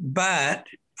 But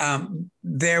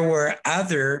there were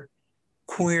other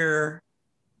queer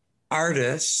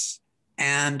artists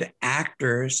and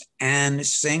actors and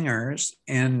singers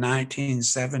in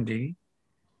 1970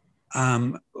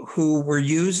 who were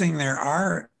using their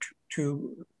art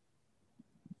to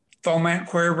foment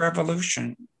queer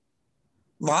revolution.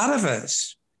 A lot of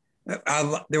us,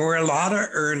 there were a lot of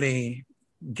early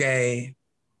gay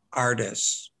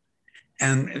artists.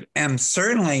 And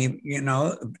certainly,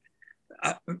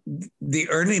 the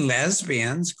early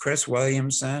lesbians, Chris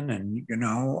Williamson and,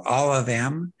 all of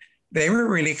them, they were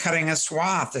really cutting a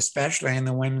swath, especially in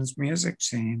the women's music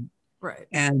scene. Right.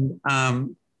 And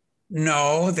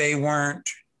no, they weren't,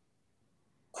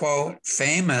 quote,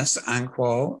 famous,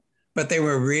 unquote, but they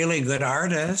were really good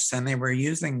artists and they were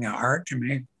using the art to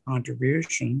make a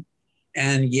contribution.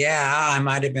 And yeah, I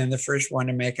might have been the first one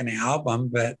to make an album,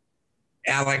 but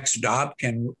Alex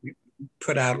Dobkin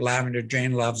put out Lavender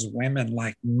Jane Loves Women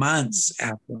like months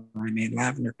after I made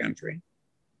Lavender Country.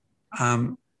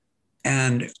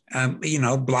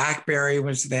 Blackberry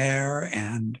was there,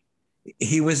 and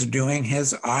he was doing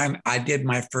his. I did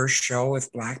my first show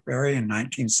with Blackberry in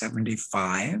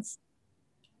 1975,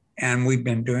 and we've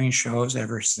been doing shows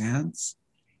ever since.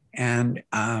 And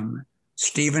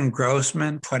Stephen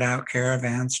Grossman put out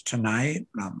Caravans Tonight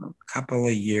a couple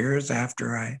of years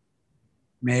after I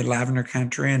made Lavender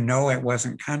Country. And no, it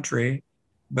wasn't country,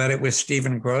 but it was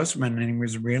Stephen Grossman, and he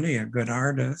was really a good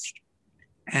artist.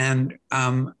 And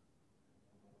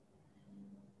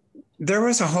there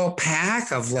was a whole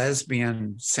pack of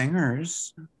lesbian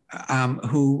singers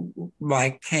who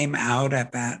came out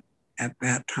at that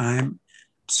time.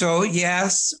 So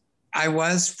yes, I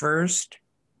was first,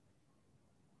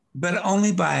 but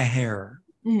only by a hair,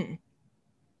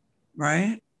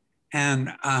 right?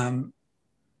 And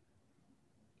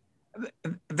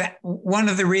that one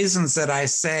of the reasons that I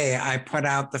say I put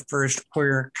out the first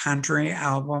queer country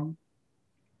album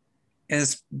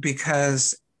is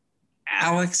because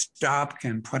Alex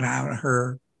Dobkin put out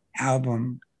her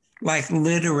album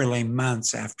literally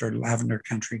months after Lavender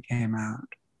Country came out.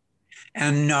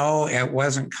 And no, it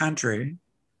wasn't country,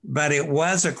 but it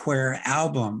was a queer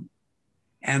album.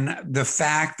 And the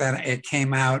fact that it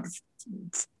came out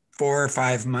 4 or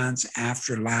 5 months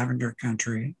after Lavender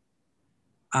Country,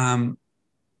 I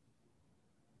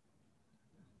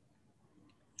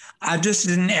just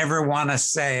didn't ever want to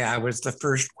say I was the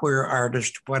first queer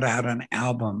artist to put out an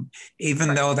album,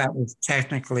 even though that was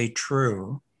technically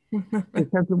true,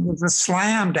 because it was a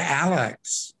slam to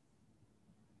Alex,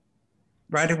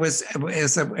 right? It was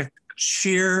a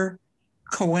sheer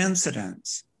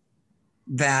coincidence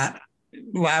that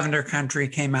Lavender Country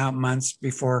came out months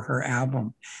before her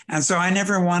album. And so I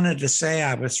never wanted to say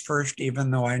I was first, even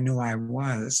though I knew I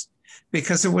was,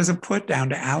 because it was a put down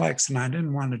to Alex, and I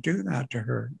didn't want to do that to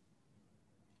her.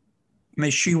 I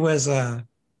mean, she was a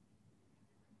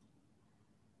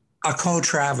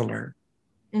co-traveler.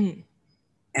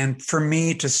 And for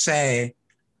me to say,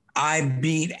 I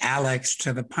beat Alex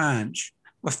to the punch,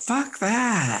 well, fuck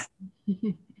that.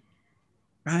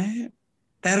 Right?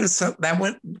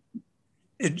 That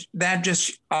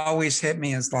just always hit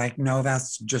me as no,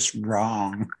 that's just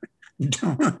wrong.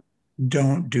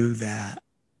 Don't do that.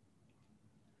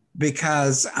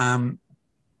 Because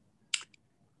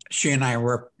she and I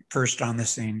were first on the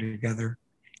scene together,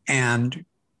 and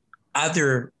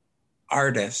other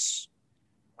artists,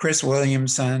 Chris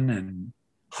Williamson and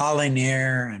Holly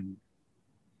Near, and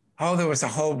there was a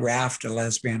whole raft of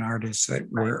lesbian artists that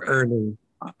were early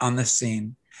on the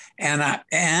scene,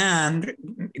 and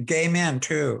gay men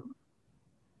too,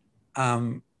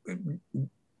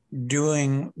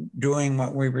 doing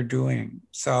what we were doing.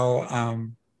 So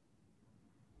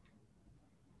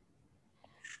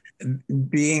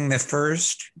being the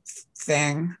first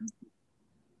thing,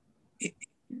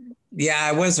 yeah,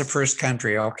 I was the first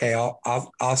country. Okay,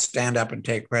 I'll stand up and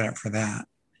take credit for that.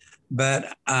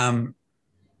 But I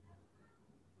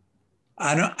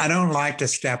don't like to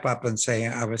step up and say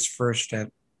I was first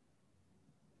at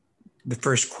the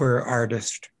first queer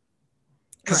artist,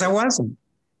 because I wasn't.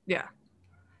 Yeah.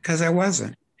 Because I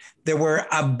wasn't. There were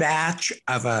a batch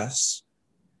of us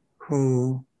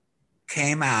who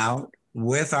came out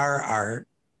with our art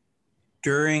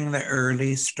during the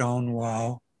early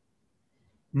Stonewall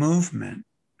movement.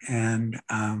 And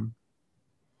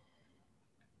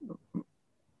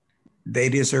they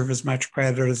deserve as much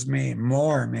credit as me,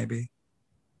 more maybe.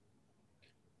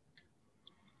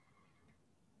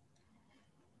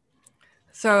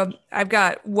 So I've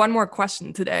got one more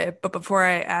question today, but before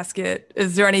I ask it,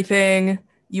 is there anything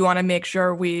you want to make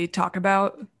sure we talk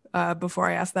about before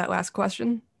I ask that last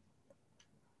question?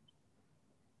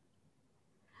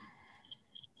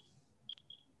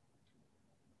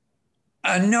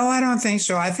 No, I don't think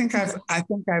so. I think I've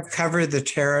covered the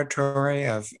territory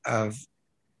of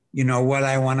what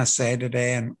I want to say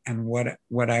today and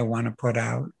what I want to put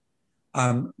out.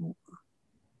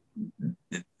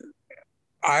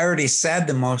 I already said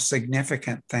the most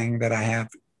significant thing that I have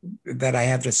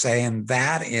to say, and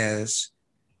that is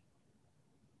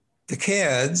the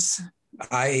kids,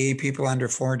 i.e., people under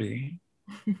 40,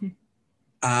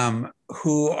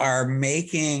 who are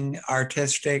making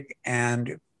artistic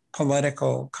and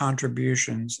political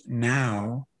contributions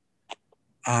now,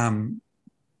 have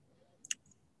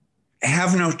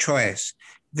no choice.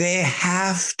 They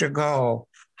have to go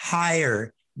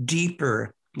higher,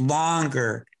 deeper,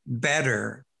 longer,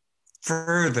 better,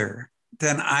 further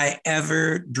than I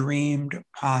ever dreamed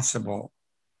possible,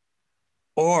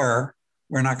 or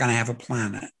we're not going to have a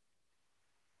planet.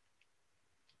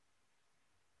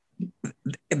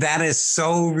 That is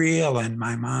so real in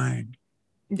my mind.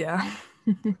 Yeah.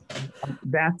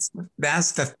 That's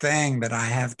the thing that I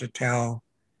have to tell,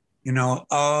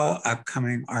 all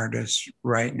upcoming artists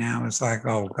right now. Is like,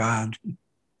 oh God,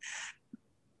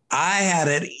 I had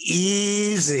it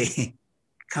easy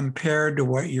compared to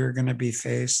what you're going to be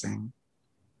facing.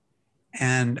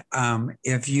 And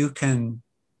if you can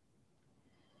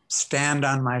stand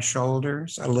on my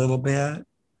shoulders a little bit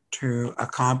to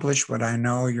accomplish what I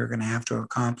know you're going to have to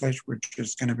accomplish, which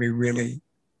is going to be really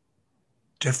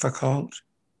difficult,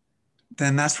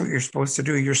 then that's what you're supposed to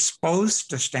do. You're supposed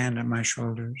to stand on my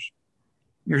shoulders.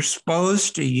 You're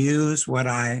supposed to use what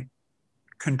I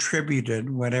contributed,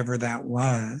 whatever that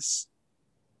was,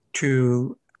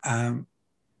 to,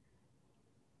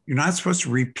 you're not supposed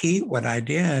to repeat what I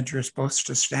did. You're supposed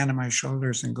to stand on my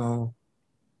shoulders and go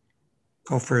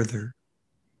further.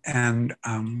 And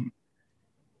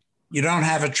you don't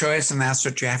have a choice, and that's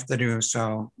what you have to do.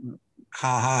 So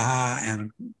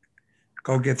and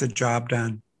go get the job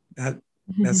done.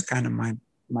 That's kind of my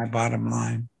bottom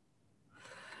line.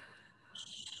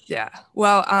 Yeah.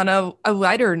 Well, on a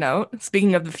lighter note,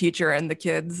 speaking of the future and the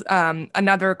kids,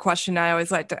 another question I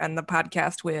always like to end the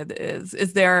podcast with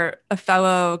is there a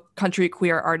fellow country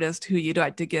queer artist who you'd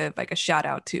like to give like a shout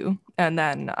out to? And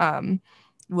then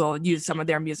we'll use some of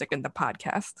their music in the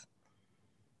podcast.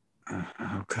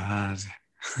 Oh God.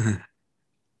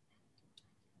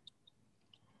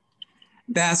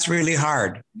 That's really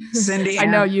hard. Cindy I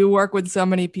know you work with so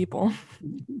many people.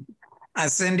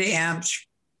 Cindy Amch,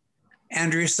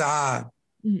 Andrew Saw,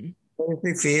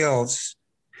 Dorothy Fields,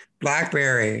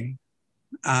 Blackberry,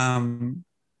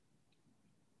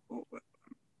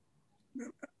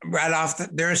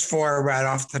 there's four right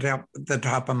off the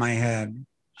top of my head.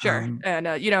 Sure. And,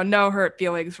 no hurt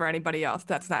feelings for anybody else.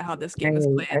 That's not how this game is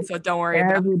played. So don't worry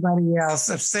about it. Everybody else.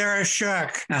 Sarah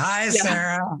Shook. Hi,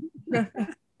 Sarah.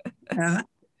 And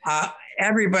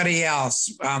everybody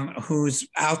else who's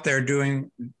out there doing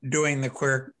the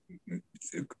queer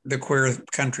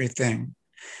country thing.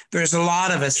 There's a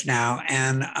lot of us now,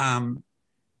 and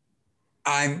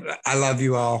I love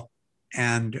you all,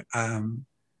 and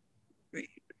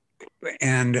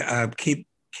keep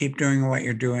doing what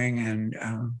you're doing, and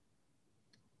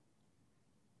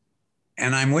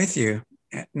I'm with you,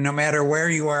 no matter where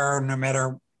you are, no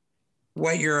matter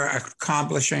what you're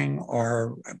accomplishing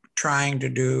or trying to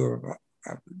do.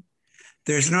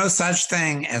 There's no such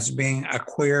thing as being a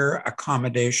queer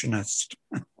accommodationist.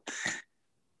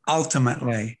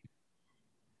 Ultimately,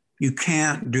 you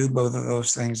can't do both of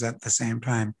those things at the same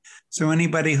time. So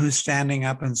anybody who's standing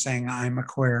up and saying, I'm a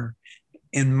queer,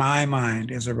 in my mind,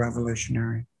 is a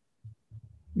revolutionary,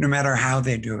 no matter how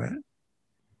they do it.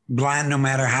 No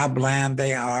matter how bland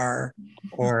they are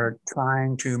or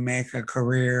trying to make a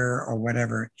career or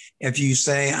whatever. If you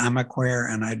say, I'm a queer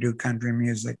and I do country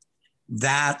music,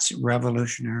 that's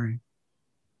revolutionary.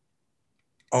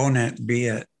 Own it, be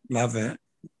it, love it.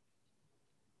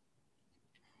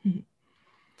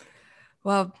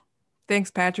 Well,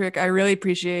 thanks, Patrick. I really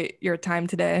appreciate your time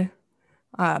today.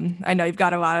 I know you've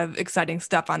got a lot of exciting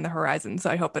stuff on the horizon, so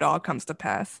I hope it all comes to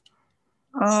pass.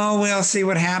 Oh, we'll see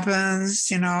what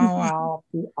happens. I'll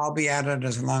be at it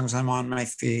as long as I'm on my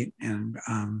feet, and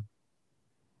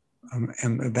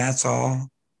that's all.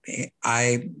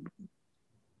 I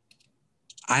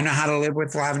know how to live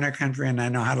with Lavender Country, and I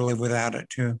know how to live without it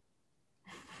too.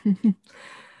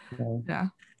 So, yeah.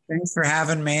 Thanks for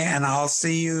having me, and I'll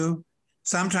see you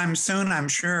sometime soon. I'm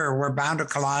sure we're bound to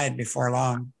collide before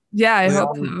long. Yeah, I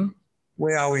hope so.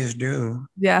 We always do.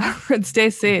 Yeah, and stay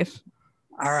safe.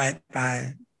 All right,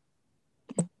 bye.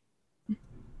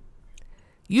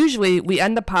 Usually, we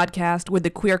end the podcast with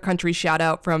a queer country shout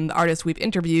out from the artists we've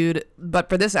interviewed, but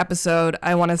for this episode,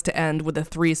 I want us to end with a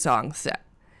 3-song set.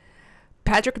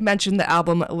 Patrick mentioned the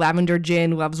album Lavender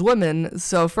Jane Loves Women,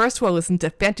 so first we'll listen to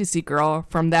Fantasy Girl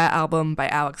from that album by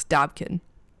Alex Dobkin.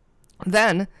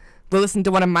 Then, we'll listen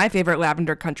to one of my favorite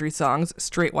Lavender country songs,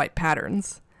 Straight White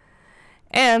Patterns.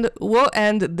 And we'll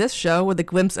end this show with a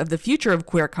glimpse of the future of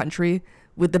queer country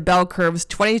with the Bell Curves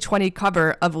 2020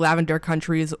 cover of Lavender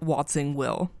Country's Waltzing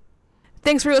Will.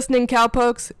 Thanks for listening,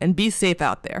 Cowpokes, and be safe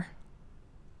out there.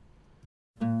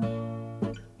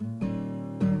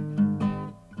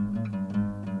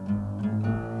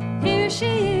 Here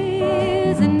she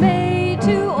is and made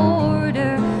to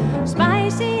order,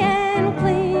 spicy and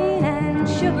clean and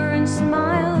sugar and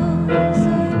smiles.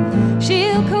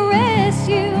 She'll caress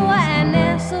you and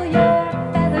nestle your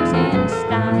feathers in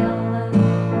style.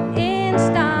 In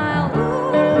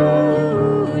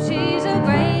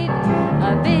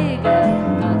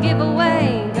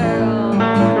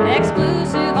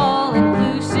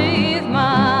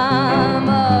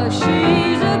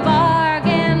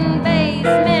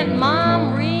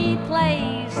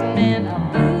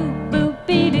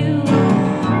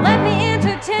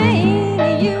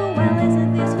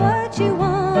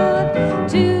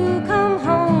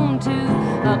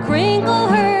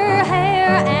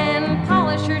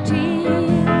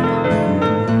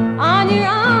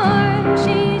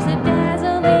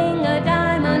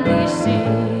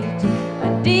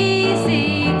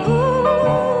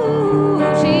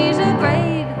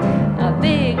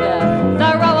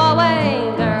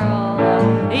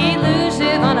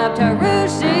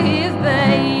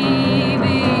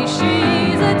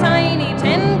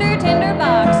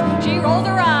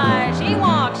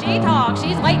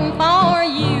waiting for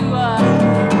you.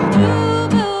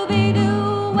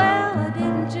 Doo-boo-be-doo, well,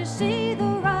 didn't you see the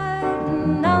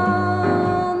writing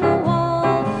on the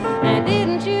wall? And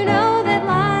didn't you know that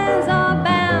lies are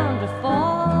bound to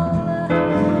fall?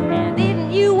 And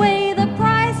didn't you weigh the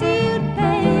price you'd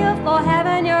pay for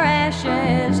having your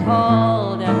ashes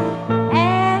hauled?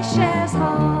 Ashes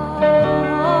hauled.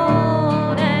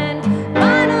 And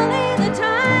finally the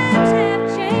times have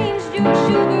changed. Your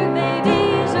sugar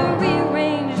babies are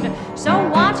rearranged. So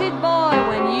watch it, boy,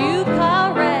 when you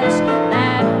caress.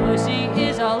 That pussy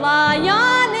is a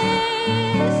lioness,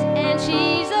 and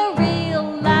she's a real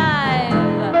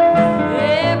live,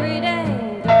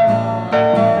 everyday doll,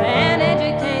 an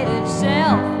educated,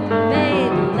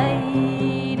 self-made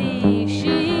lady.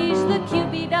 She's the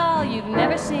Cupid doll you've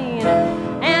never seen,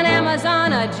 an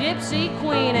Amazon, a gypsy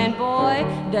queen, and boy,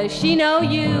 does she know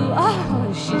you.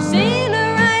 Oh, she's seen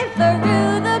her right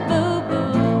through the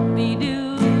boo-boo-be-doo.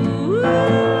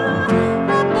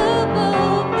 The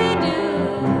boo-boo-be-doo.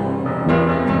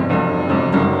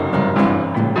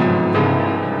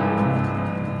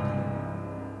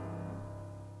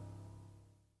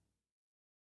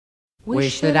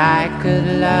 Wish that I could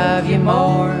love you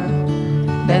more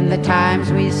than the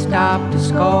times we stopped to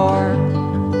score,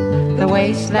 the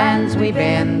wastelands we've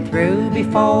been through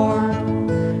before,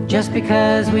 just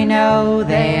because we know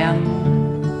them.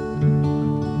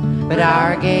 But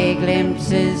our gay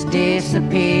glimpses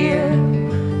disappear,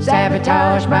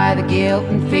 sabotaged by the guilt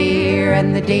and fear,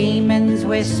 and the demons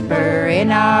whisper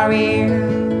in our ear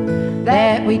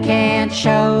that we can't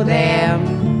show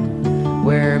them.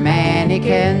 We're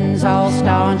mannequins all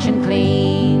staunch and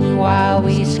clean while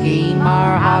we scheme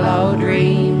our hollow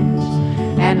dreams,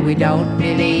 and we don't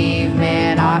believe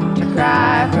men ought to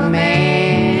cry for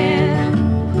men,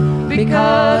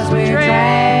 because we're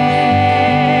trapped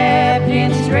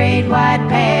in straight white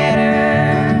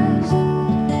patterns,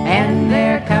 and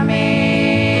they're coming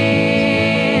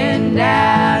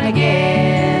down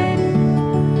again.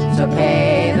 So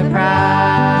pay the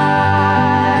price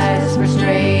for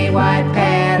straight white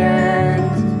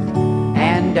patterns,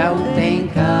 and don't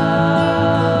think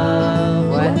of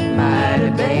what might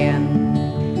have been.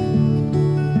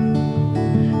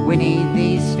 We need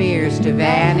these fears to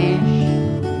vanish,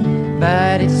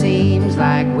 but it seems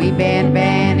like we've been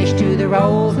banished to the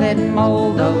roles that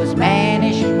mold those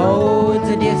mannish modes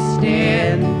of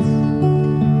distance.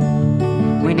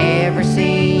 We never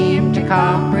seem to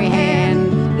comprehend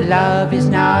love is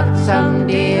not some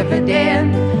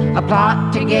dividend, a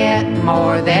plot to get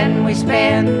more than we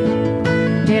spend,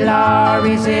 till our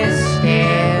resistance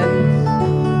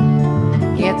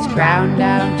gets ground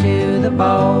down to the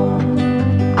bone.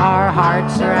 Our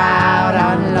hearts are out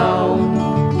on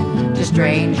loan to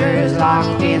strangers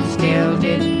locked in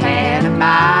stilted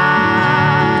pantomime,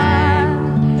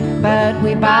 but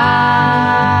we buy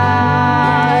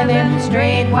them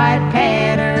straight white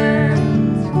patterns,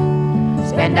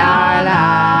 spend our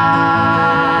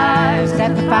lives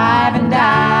at the 5 and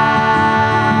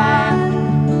dime,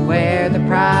 where the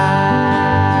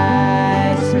price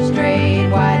for straight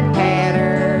white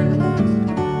patterns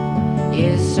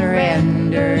is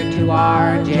surrender to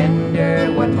our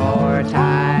gender one more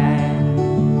time.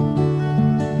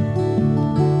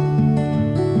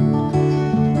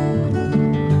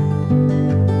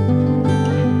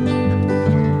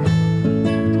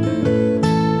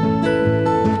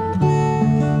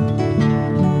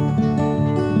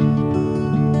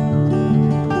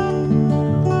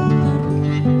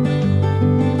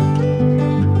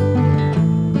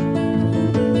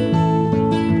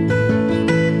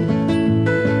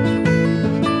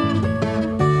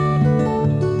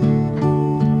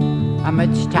 How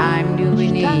much time do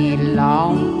we need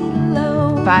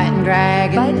alone, fighting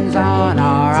dragons on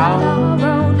our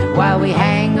own, while we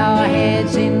hang our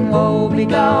heads in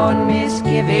woe-begone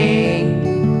misgiving,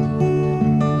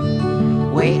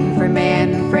 waiting for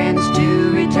men, friends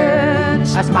to return?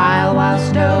 I smile while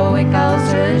stoic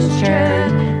ulcers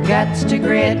churn, guts to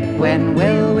grit. When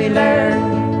will we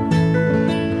learn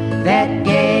that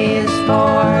gay is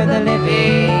for the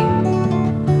living?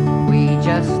 We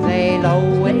just lay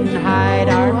low and hide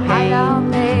our pain,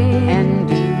 and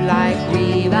do like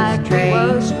we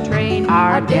was trained.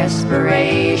 Our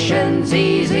desperation's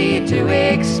easy to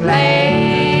explain.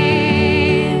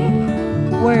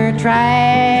 We're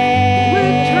trapped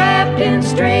in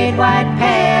straight white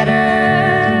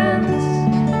patterns,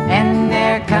 and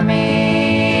they're coming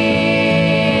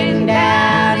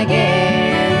down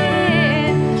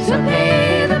again. So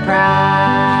pay the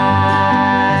price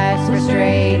for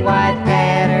straight white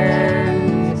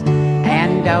patterns,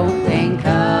 and don't think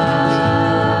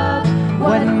of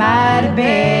what might have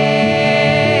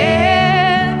been.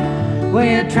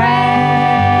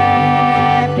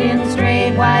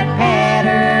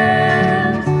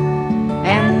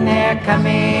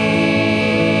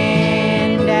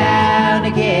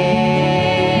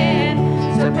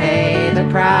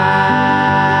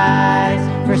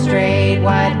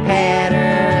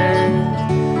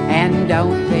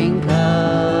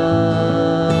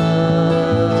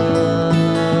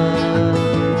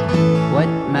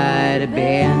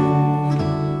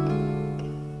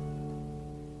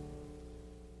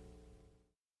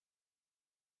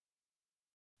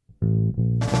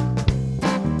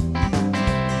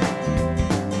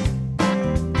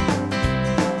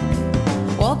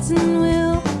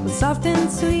 soft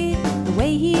and sweet. The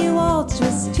way he waltzed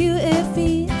just too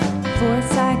iffy for a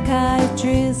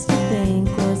psychiatrist to think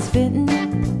was fitting.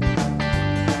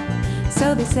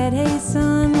 So they said, hey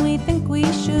son, we think we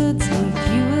should sneak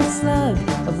you a slug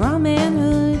of raw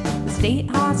manhood. The state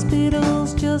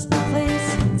hospital's just a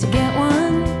place to get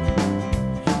one.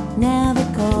 Now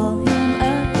they call him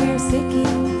a queer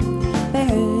sickie. They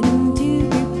hurt him to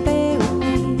group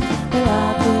therapy. They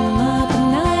lock him up at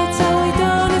night so he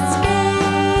don't escape.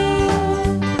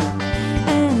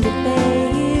 And if they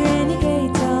hear any gay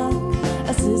talk,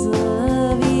 a sizzle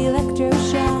of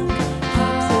electroshock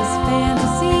keeps his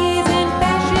fantasies in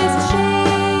fascist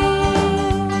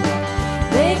shape.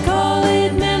 They call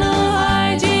it mental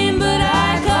hygiene, but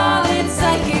I call it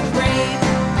psychic rape.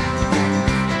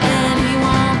 And he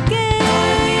won't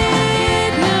get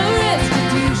no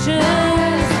restitution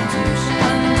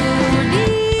until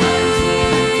we're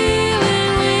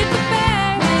dealing with the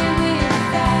fact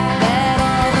that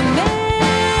all the mental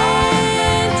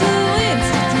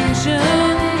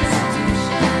institutions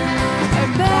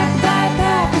are backed by a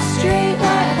pack of straight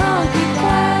white honky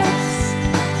quacks.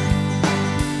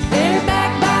 They're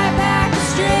backed by a pack of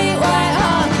straight white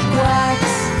honky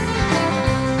quacks.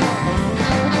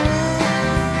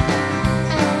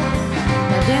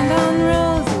 Now Dan Don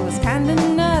Rose was kinda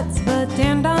nuts, but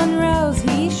Dan Don Rose,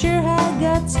 he sure had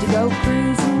guts to go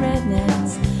cruising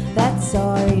rednecks that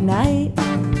sorry night.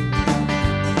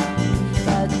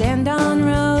 But Dan Don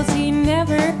Rose, he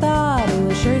never thought it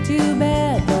was sure too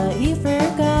bad, but he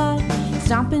forgot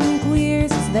stomping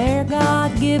queers is their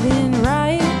God-given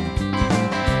right.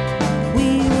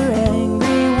 We were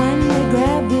angry when they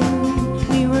grabbed him.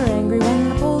 We were angry when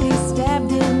the police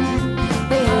stabbed him.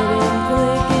 They hit him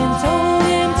quick and told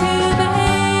him to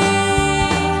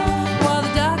behave, while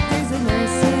the doctors and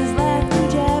nurses laughed and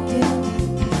jabbed him.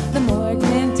 The morgue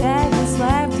antagonist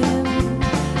slapped him.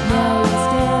 Now he's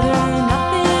dead, there ain't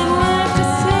nothing left to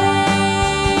say,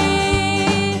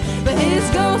 but his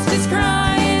ghost is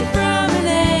crying from an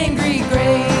angry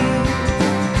grave.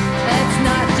 Let's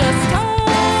not just talk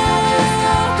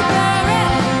about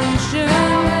revolution.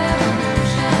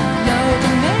 No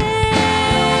demands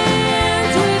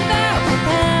without the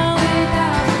pound.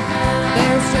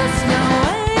 There's just no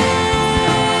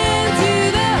end to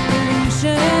the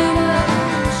pollution.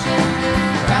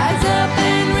 Rise up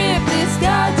and rip this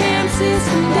goddamn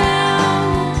system down.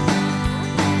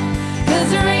 'Cause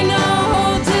there ain't no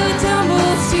hold till it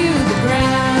tumbles to the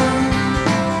ground.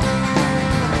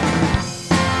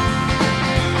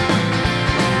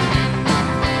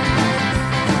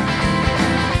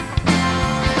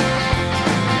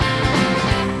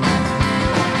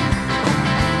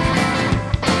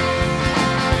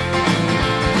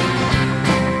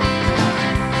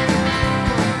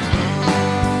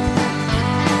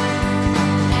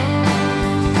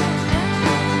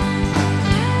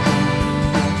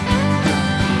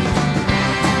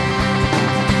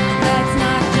 Let's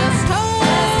not just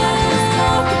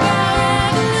talk about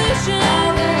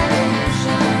revolution.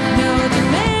 No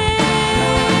demands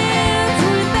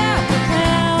without the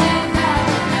pound.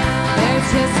 There's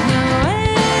just no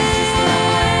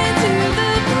end to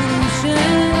the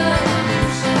pollution.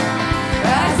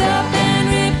 Rise up and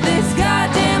rip this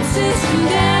goddamn system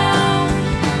down.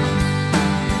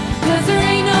 'Cause there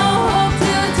ain't no hope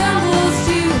till it tumbles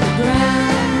to the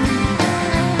ground.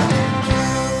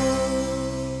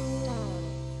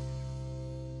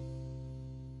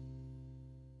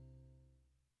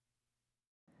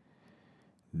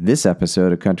 This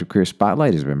episode of Country Queer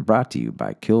Spotlight has been brought to you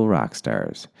by Kill Rock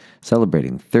Stars,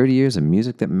 celebrating 30 years of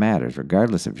music that matters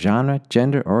regardless of genre,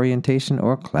 gender, orientation,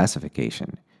 or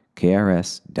classification.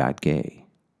 KRS.gay.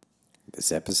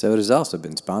 This episode has also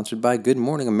been sponsored by Good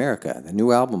Morning America, the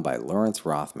new album by Lawrence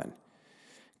Rothman.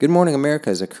 Good Morning America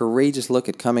is a courageous look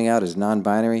at coming out as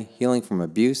non-binary, healing from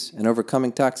abuse, and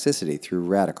overcoming toxicity through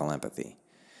radical empathy.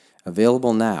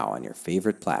 Available now on your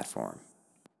favorite platform.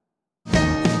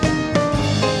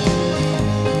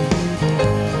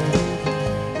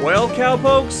 Well,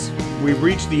 cowpokes, we've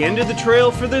reached the end of the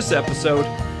trail for this episode.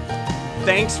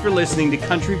 Thanks for listening to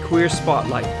Country Queer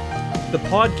Spotlight, the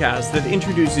podcast that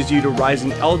introduces you to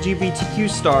rising LGBTQ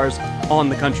stars on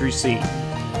the country scene.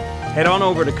 Head on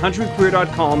over to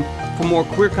countryqueer.com for more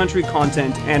queer country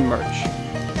content and merch.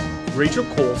 Rachel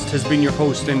Kolst has been your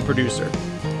host and producer.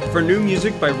 For new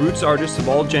music by roots artists of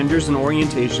all genders and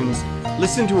orientations,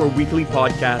 listen to her weekly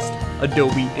podcast,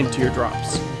 Adobe and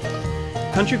Teardrops.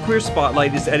 Country Queer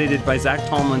Spotlight is edited by Zach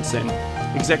Tomlinson,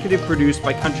 executive produced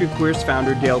by Country Queer's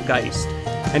founder Dale Geist,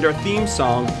 and our theme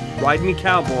song, Ride Me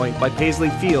Cowboy by Paisley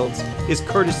Fields, is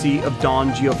courtesy of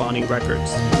Don Giovanni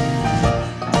Records.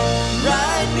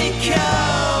 Ride me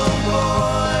cowboy.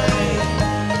 cowboy